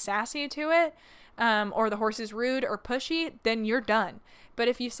word like sassy to it, or the horse is rude or pushy, then you're done. But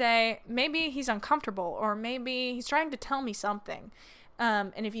if you say, maybe he's uncomfortable, or maybe he's trying to tell me something,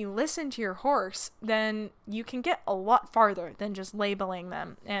 and if you listen to your horse, then you can get a lot farther than just labeling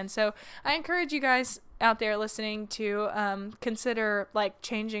them. And so I encourage you guys out there listening to consider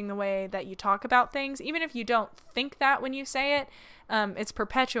changing the way that you talk about things. Even if you don't think that when you say it, it's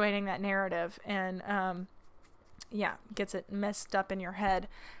perpetuating that narrative, and gets it messed up in your head.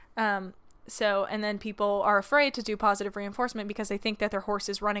 And then people are afraid to do positive reinforcement because they think that their horse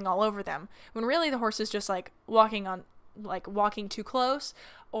is running all over them, when really the horse is just walking too close,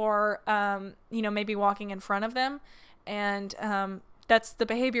 or maybe walking in front of them, and that's the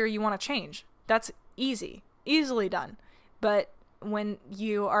behavior you want to change. That's easily done. But when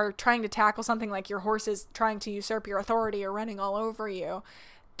you are trying to tackle something like your horse is trying to usurp your authority or running all over you,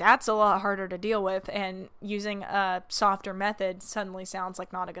 that's a lot harder to deal with, and using a softer method suddenly sounds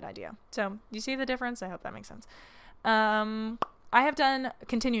like not a good idea. So you see the difference? I hope that makes sense. I have done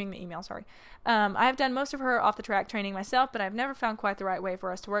most of her off the track training myself, but I've never found quite the right way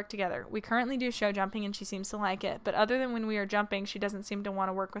for us to work together. We currently do show jumping, and she seems to like it, but other than when we are jumping, she doesn't seem to want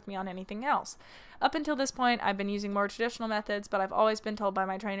to work with me on anything else. Up until this point, I've been using more traditional methods, but I've always been told by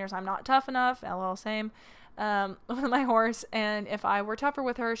my trainers I'm not tough enough, lol, same, with my horse, and if I were tougher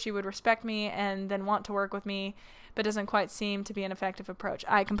with her, she would respect me and then want to work with me, but doesn't quite seem to be an effective approach.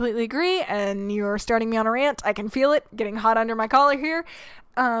 I completely agree, and you're starting me on a rant. I can feel it getting hot under my collar here.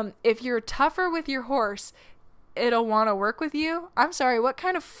 If you're tougher with your horse, it'll want to work with you. I'm sorry, what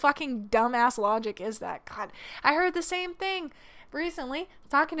kind of fucking dumbass logic is that? God, I heard the same thing recently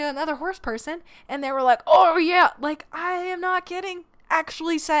talking to another horse person, and they were like, oh yeah, I am not kidding,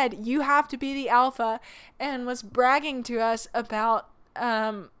 actually said you have to be the alpha, and was bragging to us about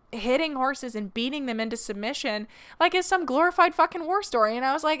hitting horses and beating them into submission like it's some glorified fucking war story. And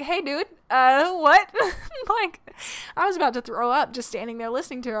I was like, hey dude, what? I was about to throw up just standing there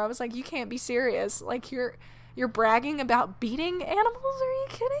listening to her. I was like, you can't be serious. You're bragging about beating animals? Are you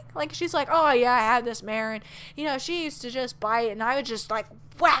kidding? She's like, oh yeah, I had this mare, and she used to just bite, and I would just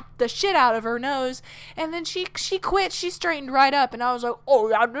whap the shit out of her nose, and then she quit. She straightened right up, and I was like, oh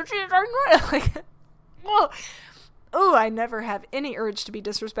yeah, did she straighten right up? Whoa. Oh, I never have any urge to be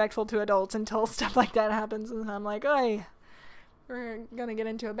disrespectful to adults until stuff like that happens, and I'm like, oh, we're gonna get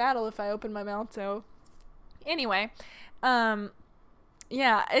into a battle if I open my mouth. So anyway,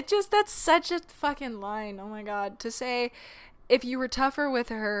 Yeah, that's such a fucking line. Oh my God. To say if you were tougher with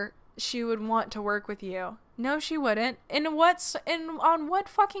her, she would want to work with you. No, she wouldn't. On what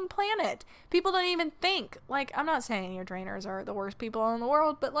fucking planet? People don't even think. Like, I'm not saying your trainers are the worst people in the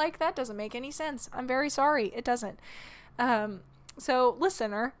world, but like, that doesn't make any sense. I'm very sorry. It doesn't. So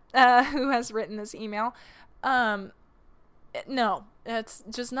listener, who has written this email, no, it's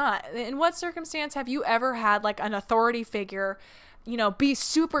just not. In what circumstance have you ever had like an authority figure, be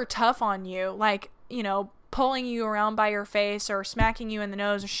super tough on you, like, pulling you around by your face or smacking you in the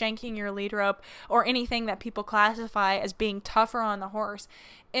nose or shanking your lead rope or anything that people classify as being tougher on the horse?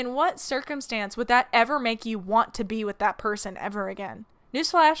 In what circumstance would that ever make you want to be with that person ever again?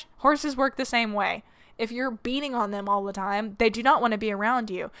 Newsflash, horses work the same way. If you're beating on them all the time, they do not want to be around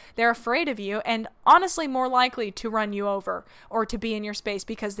you. They're afraid of you and honestly more likely to run you over or to be in your space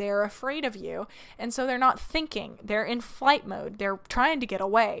because they are afraid of you. And so they're not thinking. They're in flight mode. They're trying to get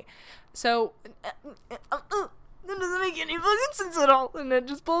away. So that doesn't make any fucking sense at all. And it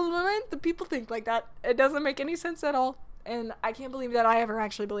just blows my mind that people think like that. It doesn't make any sense at all. And I can't believe that I ever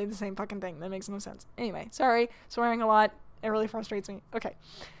actually believe the same fucking thing. That makes no sense. Anyway, sorry. Swearing a lot. It really frustrates me. Okay.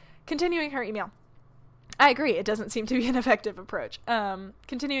 Continuing her email. I agree. It doesn't seem to be an effective approach.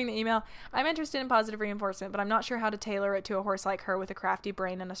 Continuing the email, I'm interested in positive reinforcement, but I'm not sure how to tailor it to a horse like her with a crafty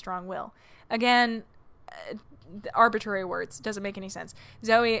brain and a strong will. Again, arbitrary words. Doesn't make any sense.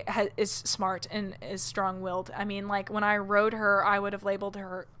 Zoe is smart and is strong-willed. I mean, like, when I rode her, I would have labeled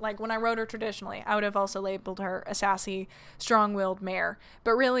her, like, when I rode her traditionally, I would have also labeled her a sassy, strong-willed mare.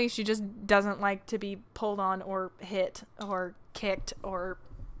 But really, she just doesn't like to be pulled on or hit or kicked or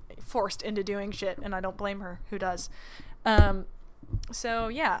forced into doing shit, and I don't blame her. Who does? So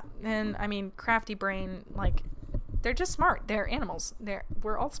yeah, and I mean, crafty brain, like, they're just smart. They're animals.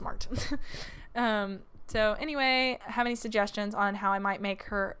 We're all smart. So anyway, have any suggestions on how I might make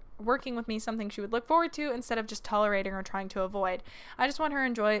her working with me something she would look forward to instead of just tolerating or trying to avoid? I just want her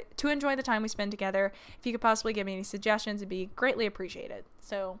to enjoy the time we spend together. If you could possibly give me any suggestions, it'd be greatly appreciated.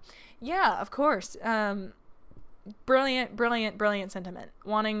 So yeah, of course. Brilliant sentiment.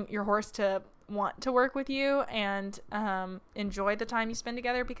 Wanting your horse to want to work with you and enjoy the time you spend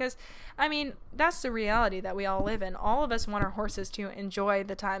together, because I mean, that's the reality that we all live in. All of us want our horses to enjoy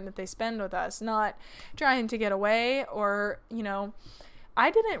the time that they spend with us, not trying to get away or,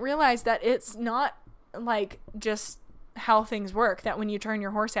 I didn't realize that it's not like just how things work, that when you turn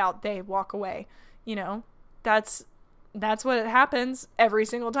your horse out, they walk away. That's what happens every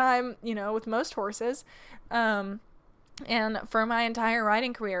single time, with most horses. And for my entire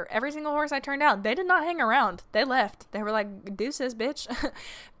riding career, every single horse I turned out, they did not hang around. They left. They were like, deuces, bitch.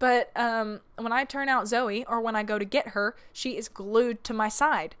 But when I turn out Zoe, or when I go to get her, she is glued to my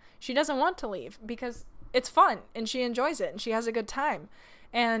side. She doesn't want to leave because it's fun and she enjoys it and she has a good time.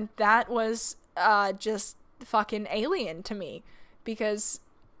 And that was just fucking alien to me because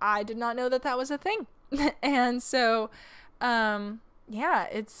I did not know that that was a thing. And so yeah,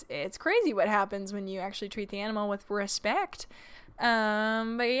 it's crazy what happens when you actually treat the animal with respect.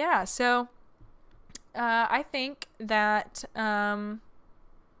 But yeah, so I think that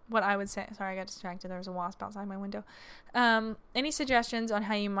what I would say, sorry, I got distracted. There was a wasp outside my window. Any suggestions on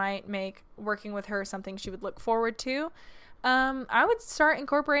how you might make working with her something she would look forward to? I would start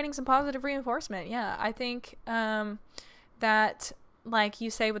incorporating some positive reinforcement. Yeah, I think that, like you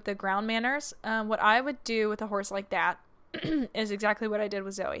say with the ground manners, what I would do with a horse like that is exactly what I did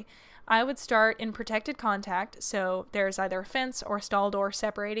with Zoe. I would start in protected contact, so there's either a fence or a stall door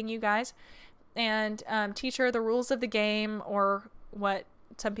separating you guys, and teach her the rules of the game, or what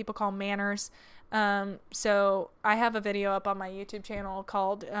some people call manners. So I have a video up on my YouTube channel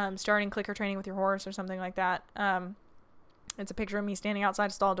called Starting Clicker Training with Your Horse or something like that. It's a picture of me standing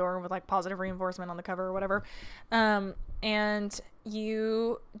outside a stall door with like positive reinforcement on the cover or whatever. And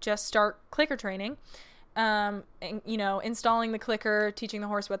you just start clicker training. And, installing the clicker, teaching the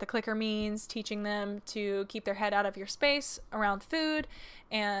horse what the clicker means, teaching them to keep their head out of your space around food,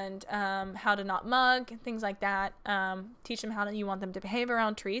 and how to not mug, things like that. Teach them how you want them to behave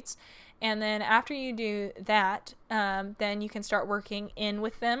around treats. And then after you do that, then you can start working in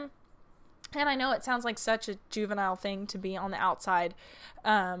with them. And I know it sounds like such a juvenile thing to be on the outside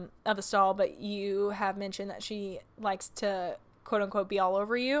of the stall, but you have mentioned that she likes to, quote unquote, be all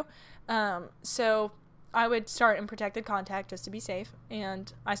over you. So I would start in protected contact just to be safe.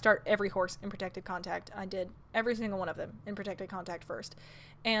 And I start every horse in protected contact. I did every single one of them in protected contact first.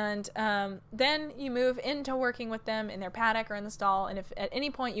 And then you move into working with them in their paddock or in the stall. And if at any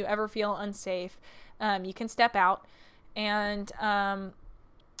point you ever feel unsafe, you can step out and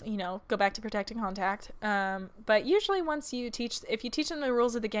go back to protecting contact. But usually if you teach them the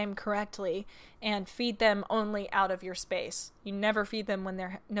rules of the game correctly and feed them only out of your space, you never feed them when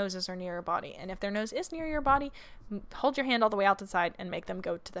their noses are near your body. And if their nose is near your body, hold your hand all the way out to the side and make them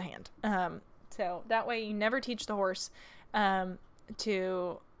go to the hand. So that way you never teach the horse that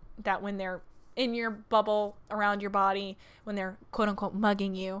when they're in your bubble around your body, when they're quote unquote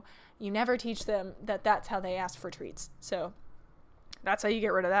mugging you, you never teach them that that's how they ask for treats. So that's how you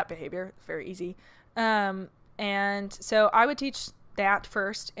get rid of that behavior. It's very easy. And so I would teach that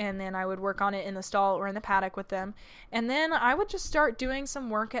first, and then I would work on it in the stall or in the paddock with them. And then I would just start doing some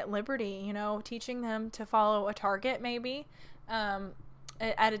work at liberty, teaching them to follow a target maybe,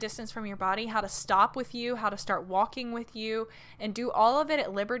 at a distance from your body, how to stop with you, how to start walking with you, and do all of it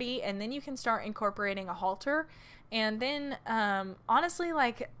at liberty. And then you can start incorporating a halter. And then, honestly,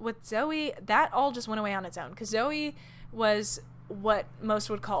 like with Zoe, that all just went away on its own, because Zoe was what most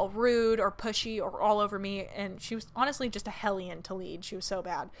would call rude or pushy or all over me, and she was honestly just a hellion to lead. She was so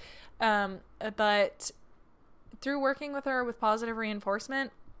bad. But through working with her with positive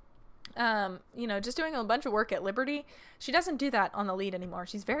reinforcement, just doing a bunch of work at liberty, she doesn't do that on the lead anymore.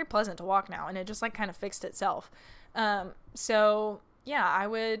 She's very pleasant to walk now, and it just like kind of fixed itself. So yeah, I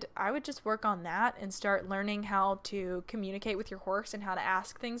would just work on that and start learning how to communicate with your horse and how to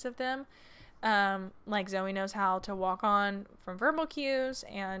ask things of them. Like Zoe knows how to walk on from verbal cues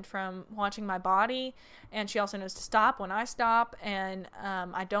and from watching my body, and she also knows to stop when I stop, and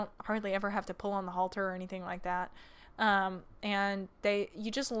I don't hardly ever have to pull on the halter or anything like that. And you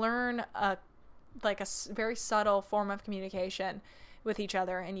just learn a very subtle form of communication with each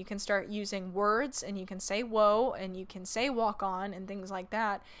other, and you can start using words, and you can say whoa, and you can say walk on and things like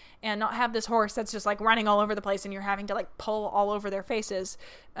that, and not have this horse that's just like running all over the place and you're having to like pull all over their faces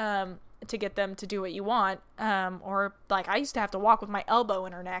to get them to do what you want. Or like I used to have to walk with my elbow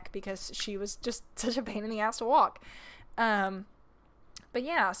in her neck because she was just such a pain in the ass to walk. But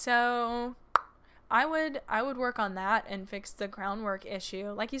yeah, so I would work on that and fix the groundwork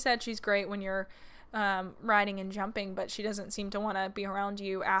issue. Like you said, she's great when you're riding and jumping, but she doesn't seem to want to be around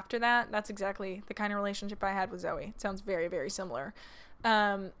you after that. That's exactly the kind of relationship I had with Zoe. It sounds very, very similar.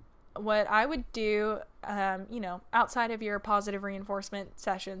 What I would do, outside of your positive reinforcement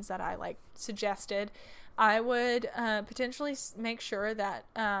sessions that I suggested, I would potentially make sure that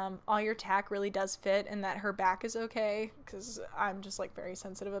all your tack really does fit and that her back is okay, because I'm just very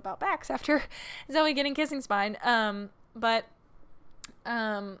sensitive about backs after Zoe getting kissing spine. But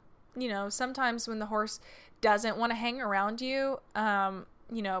sometimes when the horse doesn't want to hang around you,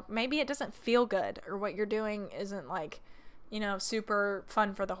 maybe it doesn't feel good, or what you're doing isn't super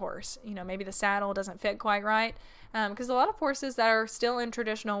fun for the horse. Maybe the saddle doesn't fit quite right. Because a lot of horses that are still in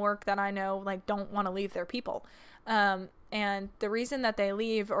traditional work that I know don't want to leave their people. And the reason that they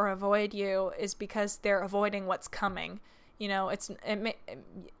leave or avoid you is because they're avoiding what's coming.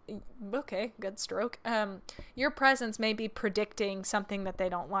 Okay, good stroke. Your presence may be predicting something that they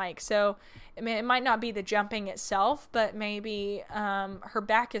don't like. So it might not be the jumping itself, but maybe her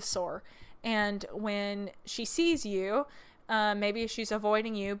back is sore. And when she sees you, maybe she's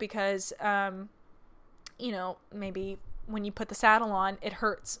avoiding you because, maybe when you put the saddle on, it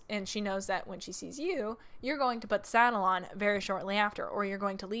hurts. And she knows that when she sees you, you're going to put the saddle on very shortly after, or you're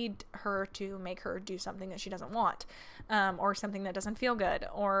going to lead her to make her do something that she doesn't want, or something that doesn't feel good,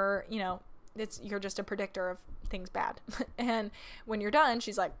 or, you're just a predictor of things bad. And when you're done,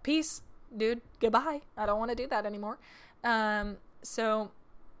 she's like, peace, dude, goodbye. I don't want to do that anymore. And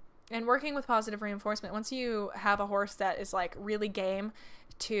working with positive reinforcement, once you have a horse that is really game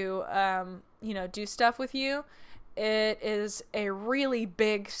to, do stuff with you, it is a really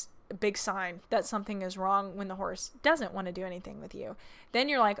big sign that something is wrong when the horse doesn't want to do anything with you. Then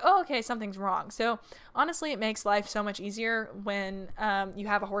you're like, oh, okay, something's wrong. So honestly, it makes life so much easier when you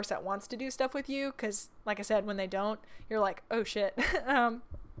have a horse that wants to do stuff with you. Because like I said, when they don't, you're like, oh shit,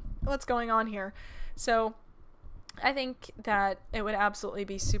 what's going on here? So I think that it would absolutely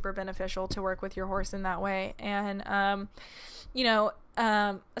be super beneficial to work with your horse in that way. And,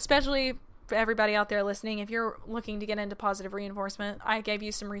 especially for everybody out there listening, if you're looking to get into positive reinforcement, I gave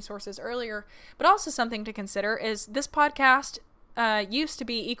you some resources earlier, but also something to consider is this podcast used to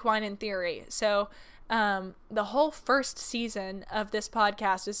be Equine in Theory. So the whole first season of this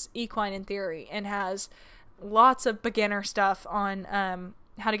podcast is Equine in Theory and has lots of beginner stuff on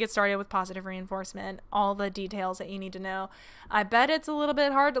how to get started with positive reinforcement, all the details that you need to know. I bet it's a little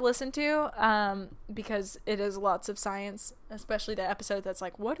bit hard to listen to because it is lots of science, especially the episode that's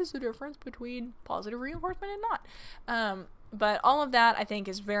what is the difference between positive reinforcement and not? But all of that I think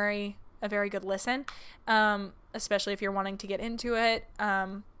is a very good listen, especially if you're wanting to get into it.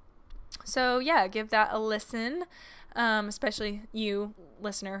 So yeah, give that a listen. Especially you,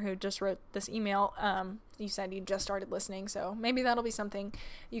 listener, who just wrote this email. You said you just started listening, so maybe that'll be something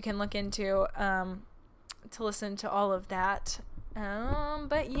you can look into to listen to all of that.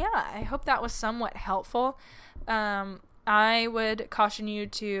 But yeah, I hope that was somewhat helpful. I would caution you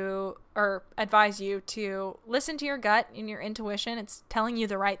to, or advise you to listen to your gut and your intuition. It's telling you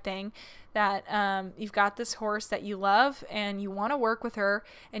the right thing, that you've got this horse that you love and you want to work with her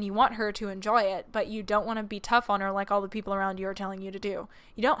and you want her to enjoy it, but you don't want to be tough on her like all the people around you are telling you to do.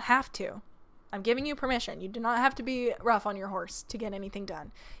 You don't have to. I'm giving you permission. You do not have to be rough on your horse to get anything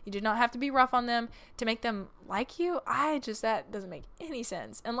done. You do not have to be rough on them to make them like you. That doesn't make any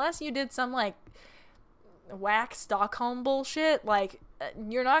sense. Unless you did some like whack Stockholm bullshit. Like,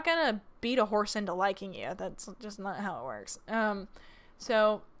 you're not gonna beat a horse into liking you. That's just not how it works.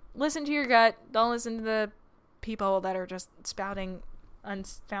 So listen to your gut. Don't listen to the people that are just spouting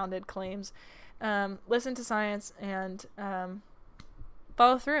unfounded claims. Listen to science and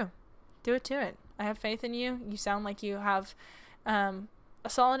follow through. Do it to it. I have faith in you. You sound like you have a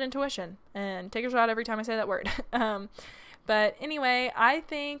solid intuition. And take a shot every time I say that word. But anyway, I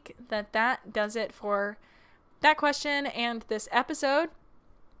think that does it for that question and this episode.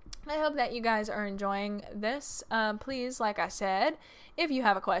 I hope that you guys are enjoying this. Please, like I said, if you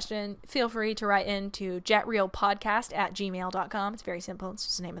have a question, feel free to write into jetreelpodcast@gmail.com. It's very simple. It's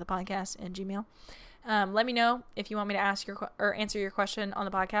just the name of the podcast and Gmail. Let me know if you want me to ask or answer your question on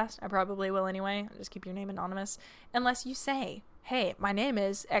the podcast. I probably will anyway. I'll just keep your name anonymous. Unless you say, hey, my name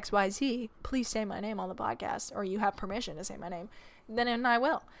is XYZ. Please say my name on the podcast. Or you have permission to say my name. Then I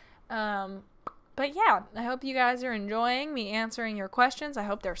will. But yeah, I hope you guys are enjoying me answering your questions. I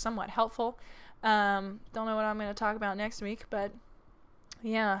hope they're somewhat helpful. Don't know what I'm going to talk about next week, but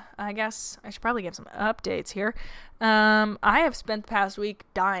yeah, I guess I should probably give some updates here. I have spent the past week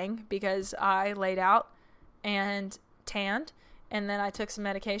dying because I laid out and tanned, and then I took some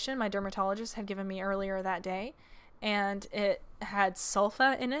medication my dermatologist had given me earlier that day, and it had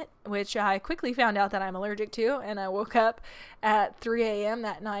sulfa in it, which I quickly found out that I'm allergic to, and I woke up at 3 a.m.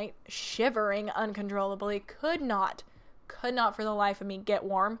 that night shivering uncontrollably, could not for the life of me get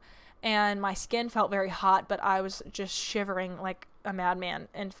warm, and my skin felt very hot, but I was just shivering like a madman.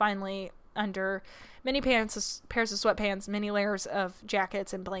 And finally, under many pairs of sweatpants, many layers of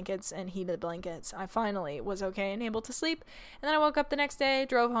jackets and blankets and heated blankets, I finally was okay and able to sleep. And then I woke up the next day,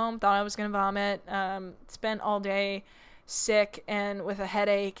 drove home, thought I was going to vomit, spent all day sick and with a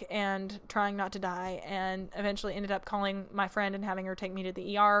headache and trying not to die, and eventually ended up calling my friend and having her take me to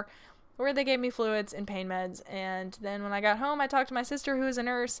the ER, where they gave me fluids and pain meds. And then when I got home, I talked to my sister, who is a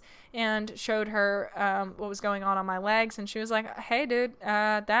nurse, and showed her what was going on my legs, and she was like, hey dude,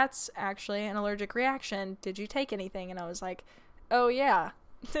 that's actually an allergic reaction. Did you take anything? And I was like, oh yeah.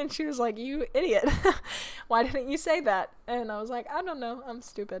 And she was like, you idiot. Why didn't you say that? And I was like, I don't know, I'm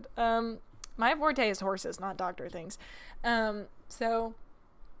stupid. My forte is horses, not doctor things. So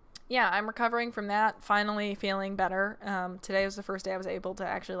yeah, I'm recovering from that, finally feeling better. Today was the first day I was able to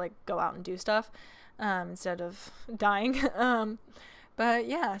actually like go out and do stuff instead of dying. But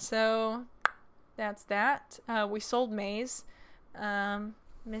yeah, so that's that. We sold Maze.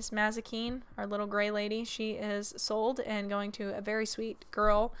 Miss Mazikeen, our little gray lady, she is sold and going to a very sweet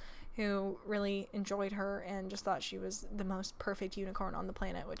girl who really enjoyed her and just thought she was the most perfect unicorn on the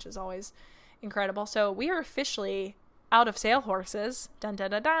planet, which is always incredible. So we are officially out of sale horses. Dun da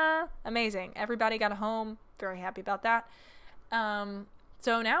da da. Amazing. Everybody got a home. Very happy about that.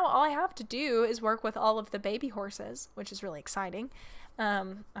 So now all I have to do is work with all of the baby horses, which is really exciting.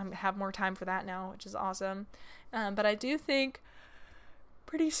 I have more time for that now, which is awesome. But I do think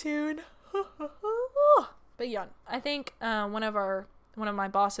pretty soon. But yeah, I think one of my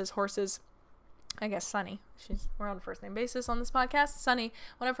boss's horses, I guess Sunny, we're on a first name basis on this podcast. Sunny,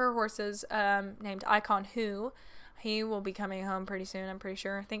 one of her horses, named Icon Who, he will be coming home pretty soon, I'm pretty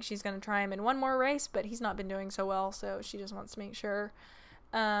sure. I think she's going to try him in one more race, but he's not been doing so well, so she just wants to make sure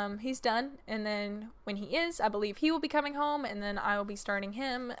he's done. And then when he is, I believe he will be coming home, and then I will be starting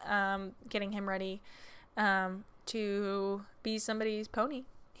him, getting him ready to be somebody's pony.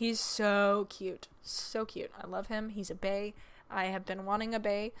 He's so cute. So cute. I love him. He's a bay. I have been wanting a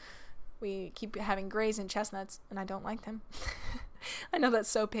bay. We keep having grays and chestnuts, and I don't like them. I know that's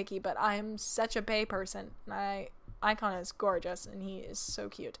so picky, but I am such a bay person. Icon is gorgeous, and he is so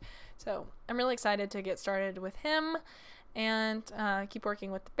cute. So I'm really excited to get started with him and keep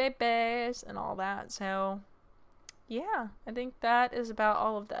working with the babies and all that. So yeah, I think that is about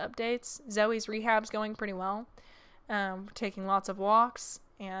all of the updates. Zoe's rehab's going pretty well. We're taking lots of walks,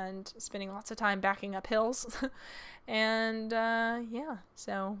 and spending lots of time backing up hills. And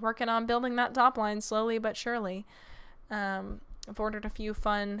so working on building that top line slowly but surely. I've ordered a few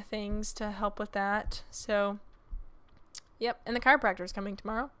fun things to help with that. So, yep, and the chiropractor is coming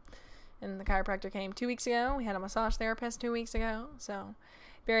tomorrow. And the chiropractor came 2 weeks ago. We had a massage therapist 2 weeks ago. So,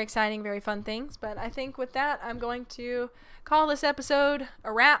 very exciting, very fun things. But I think with that, I'm going to call this episode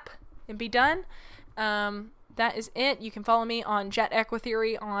a wrap and be done. That is it. You can follow me on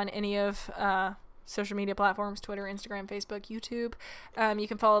JETEquiTheory on any of social media platforms, Twitter, Instagram, Facebook, YouTube. You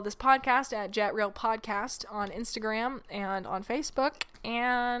can follow this podcast at JetReal Podcast on Instagram and on Facebook.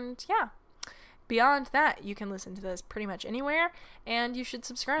 And yeah, beyond that, you can listen to this pretty much anywhere, and you should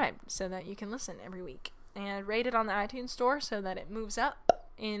subscribe so that you can listen every week, and rate it on the iTunes store so that it moves up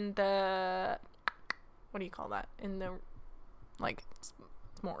in the, what do you call that? In the, like, it's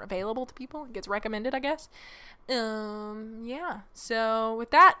more available to people. It gets recommended, I guess. So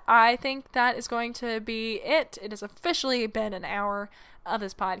with that, I think that is going to be it. It has officially been an hour of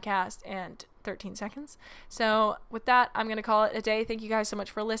this podcast and 13 seconds. So with that, I'm going to call it a day. Thank you guys so much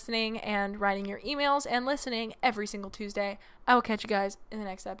for listening and writing your emails and listening every single Tuesday. I will catch you guys in the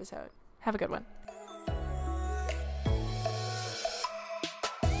next episode. Have a good one.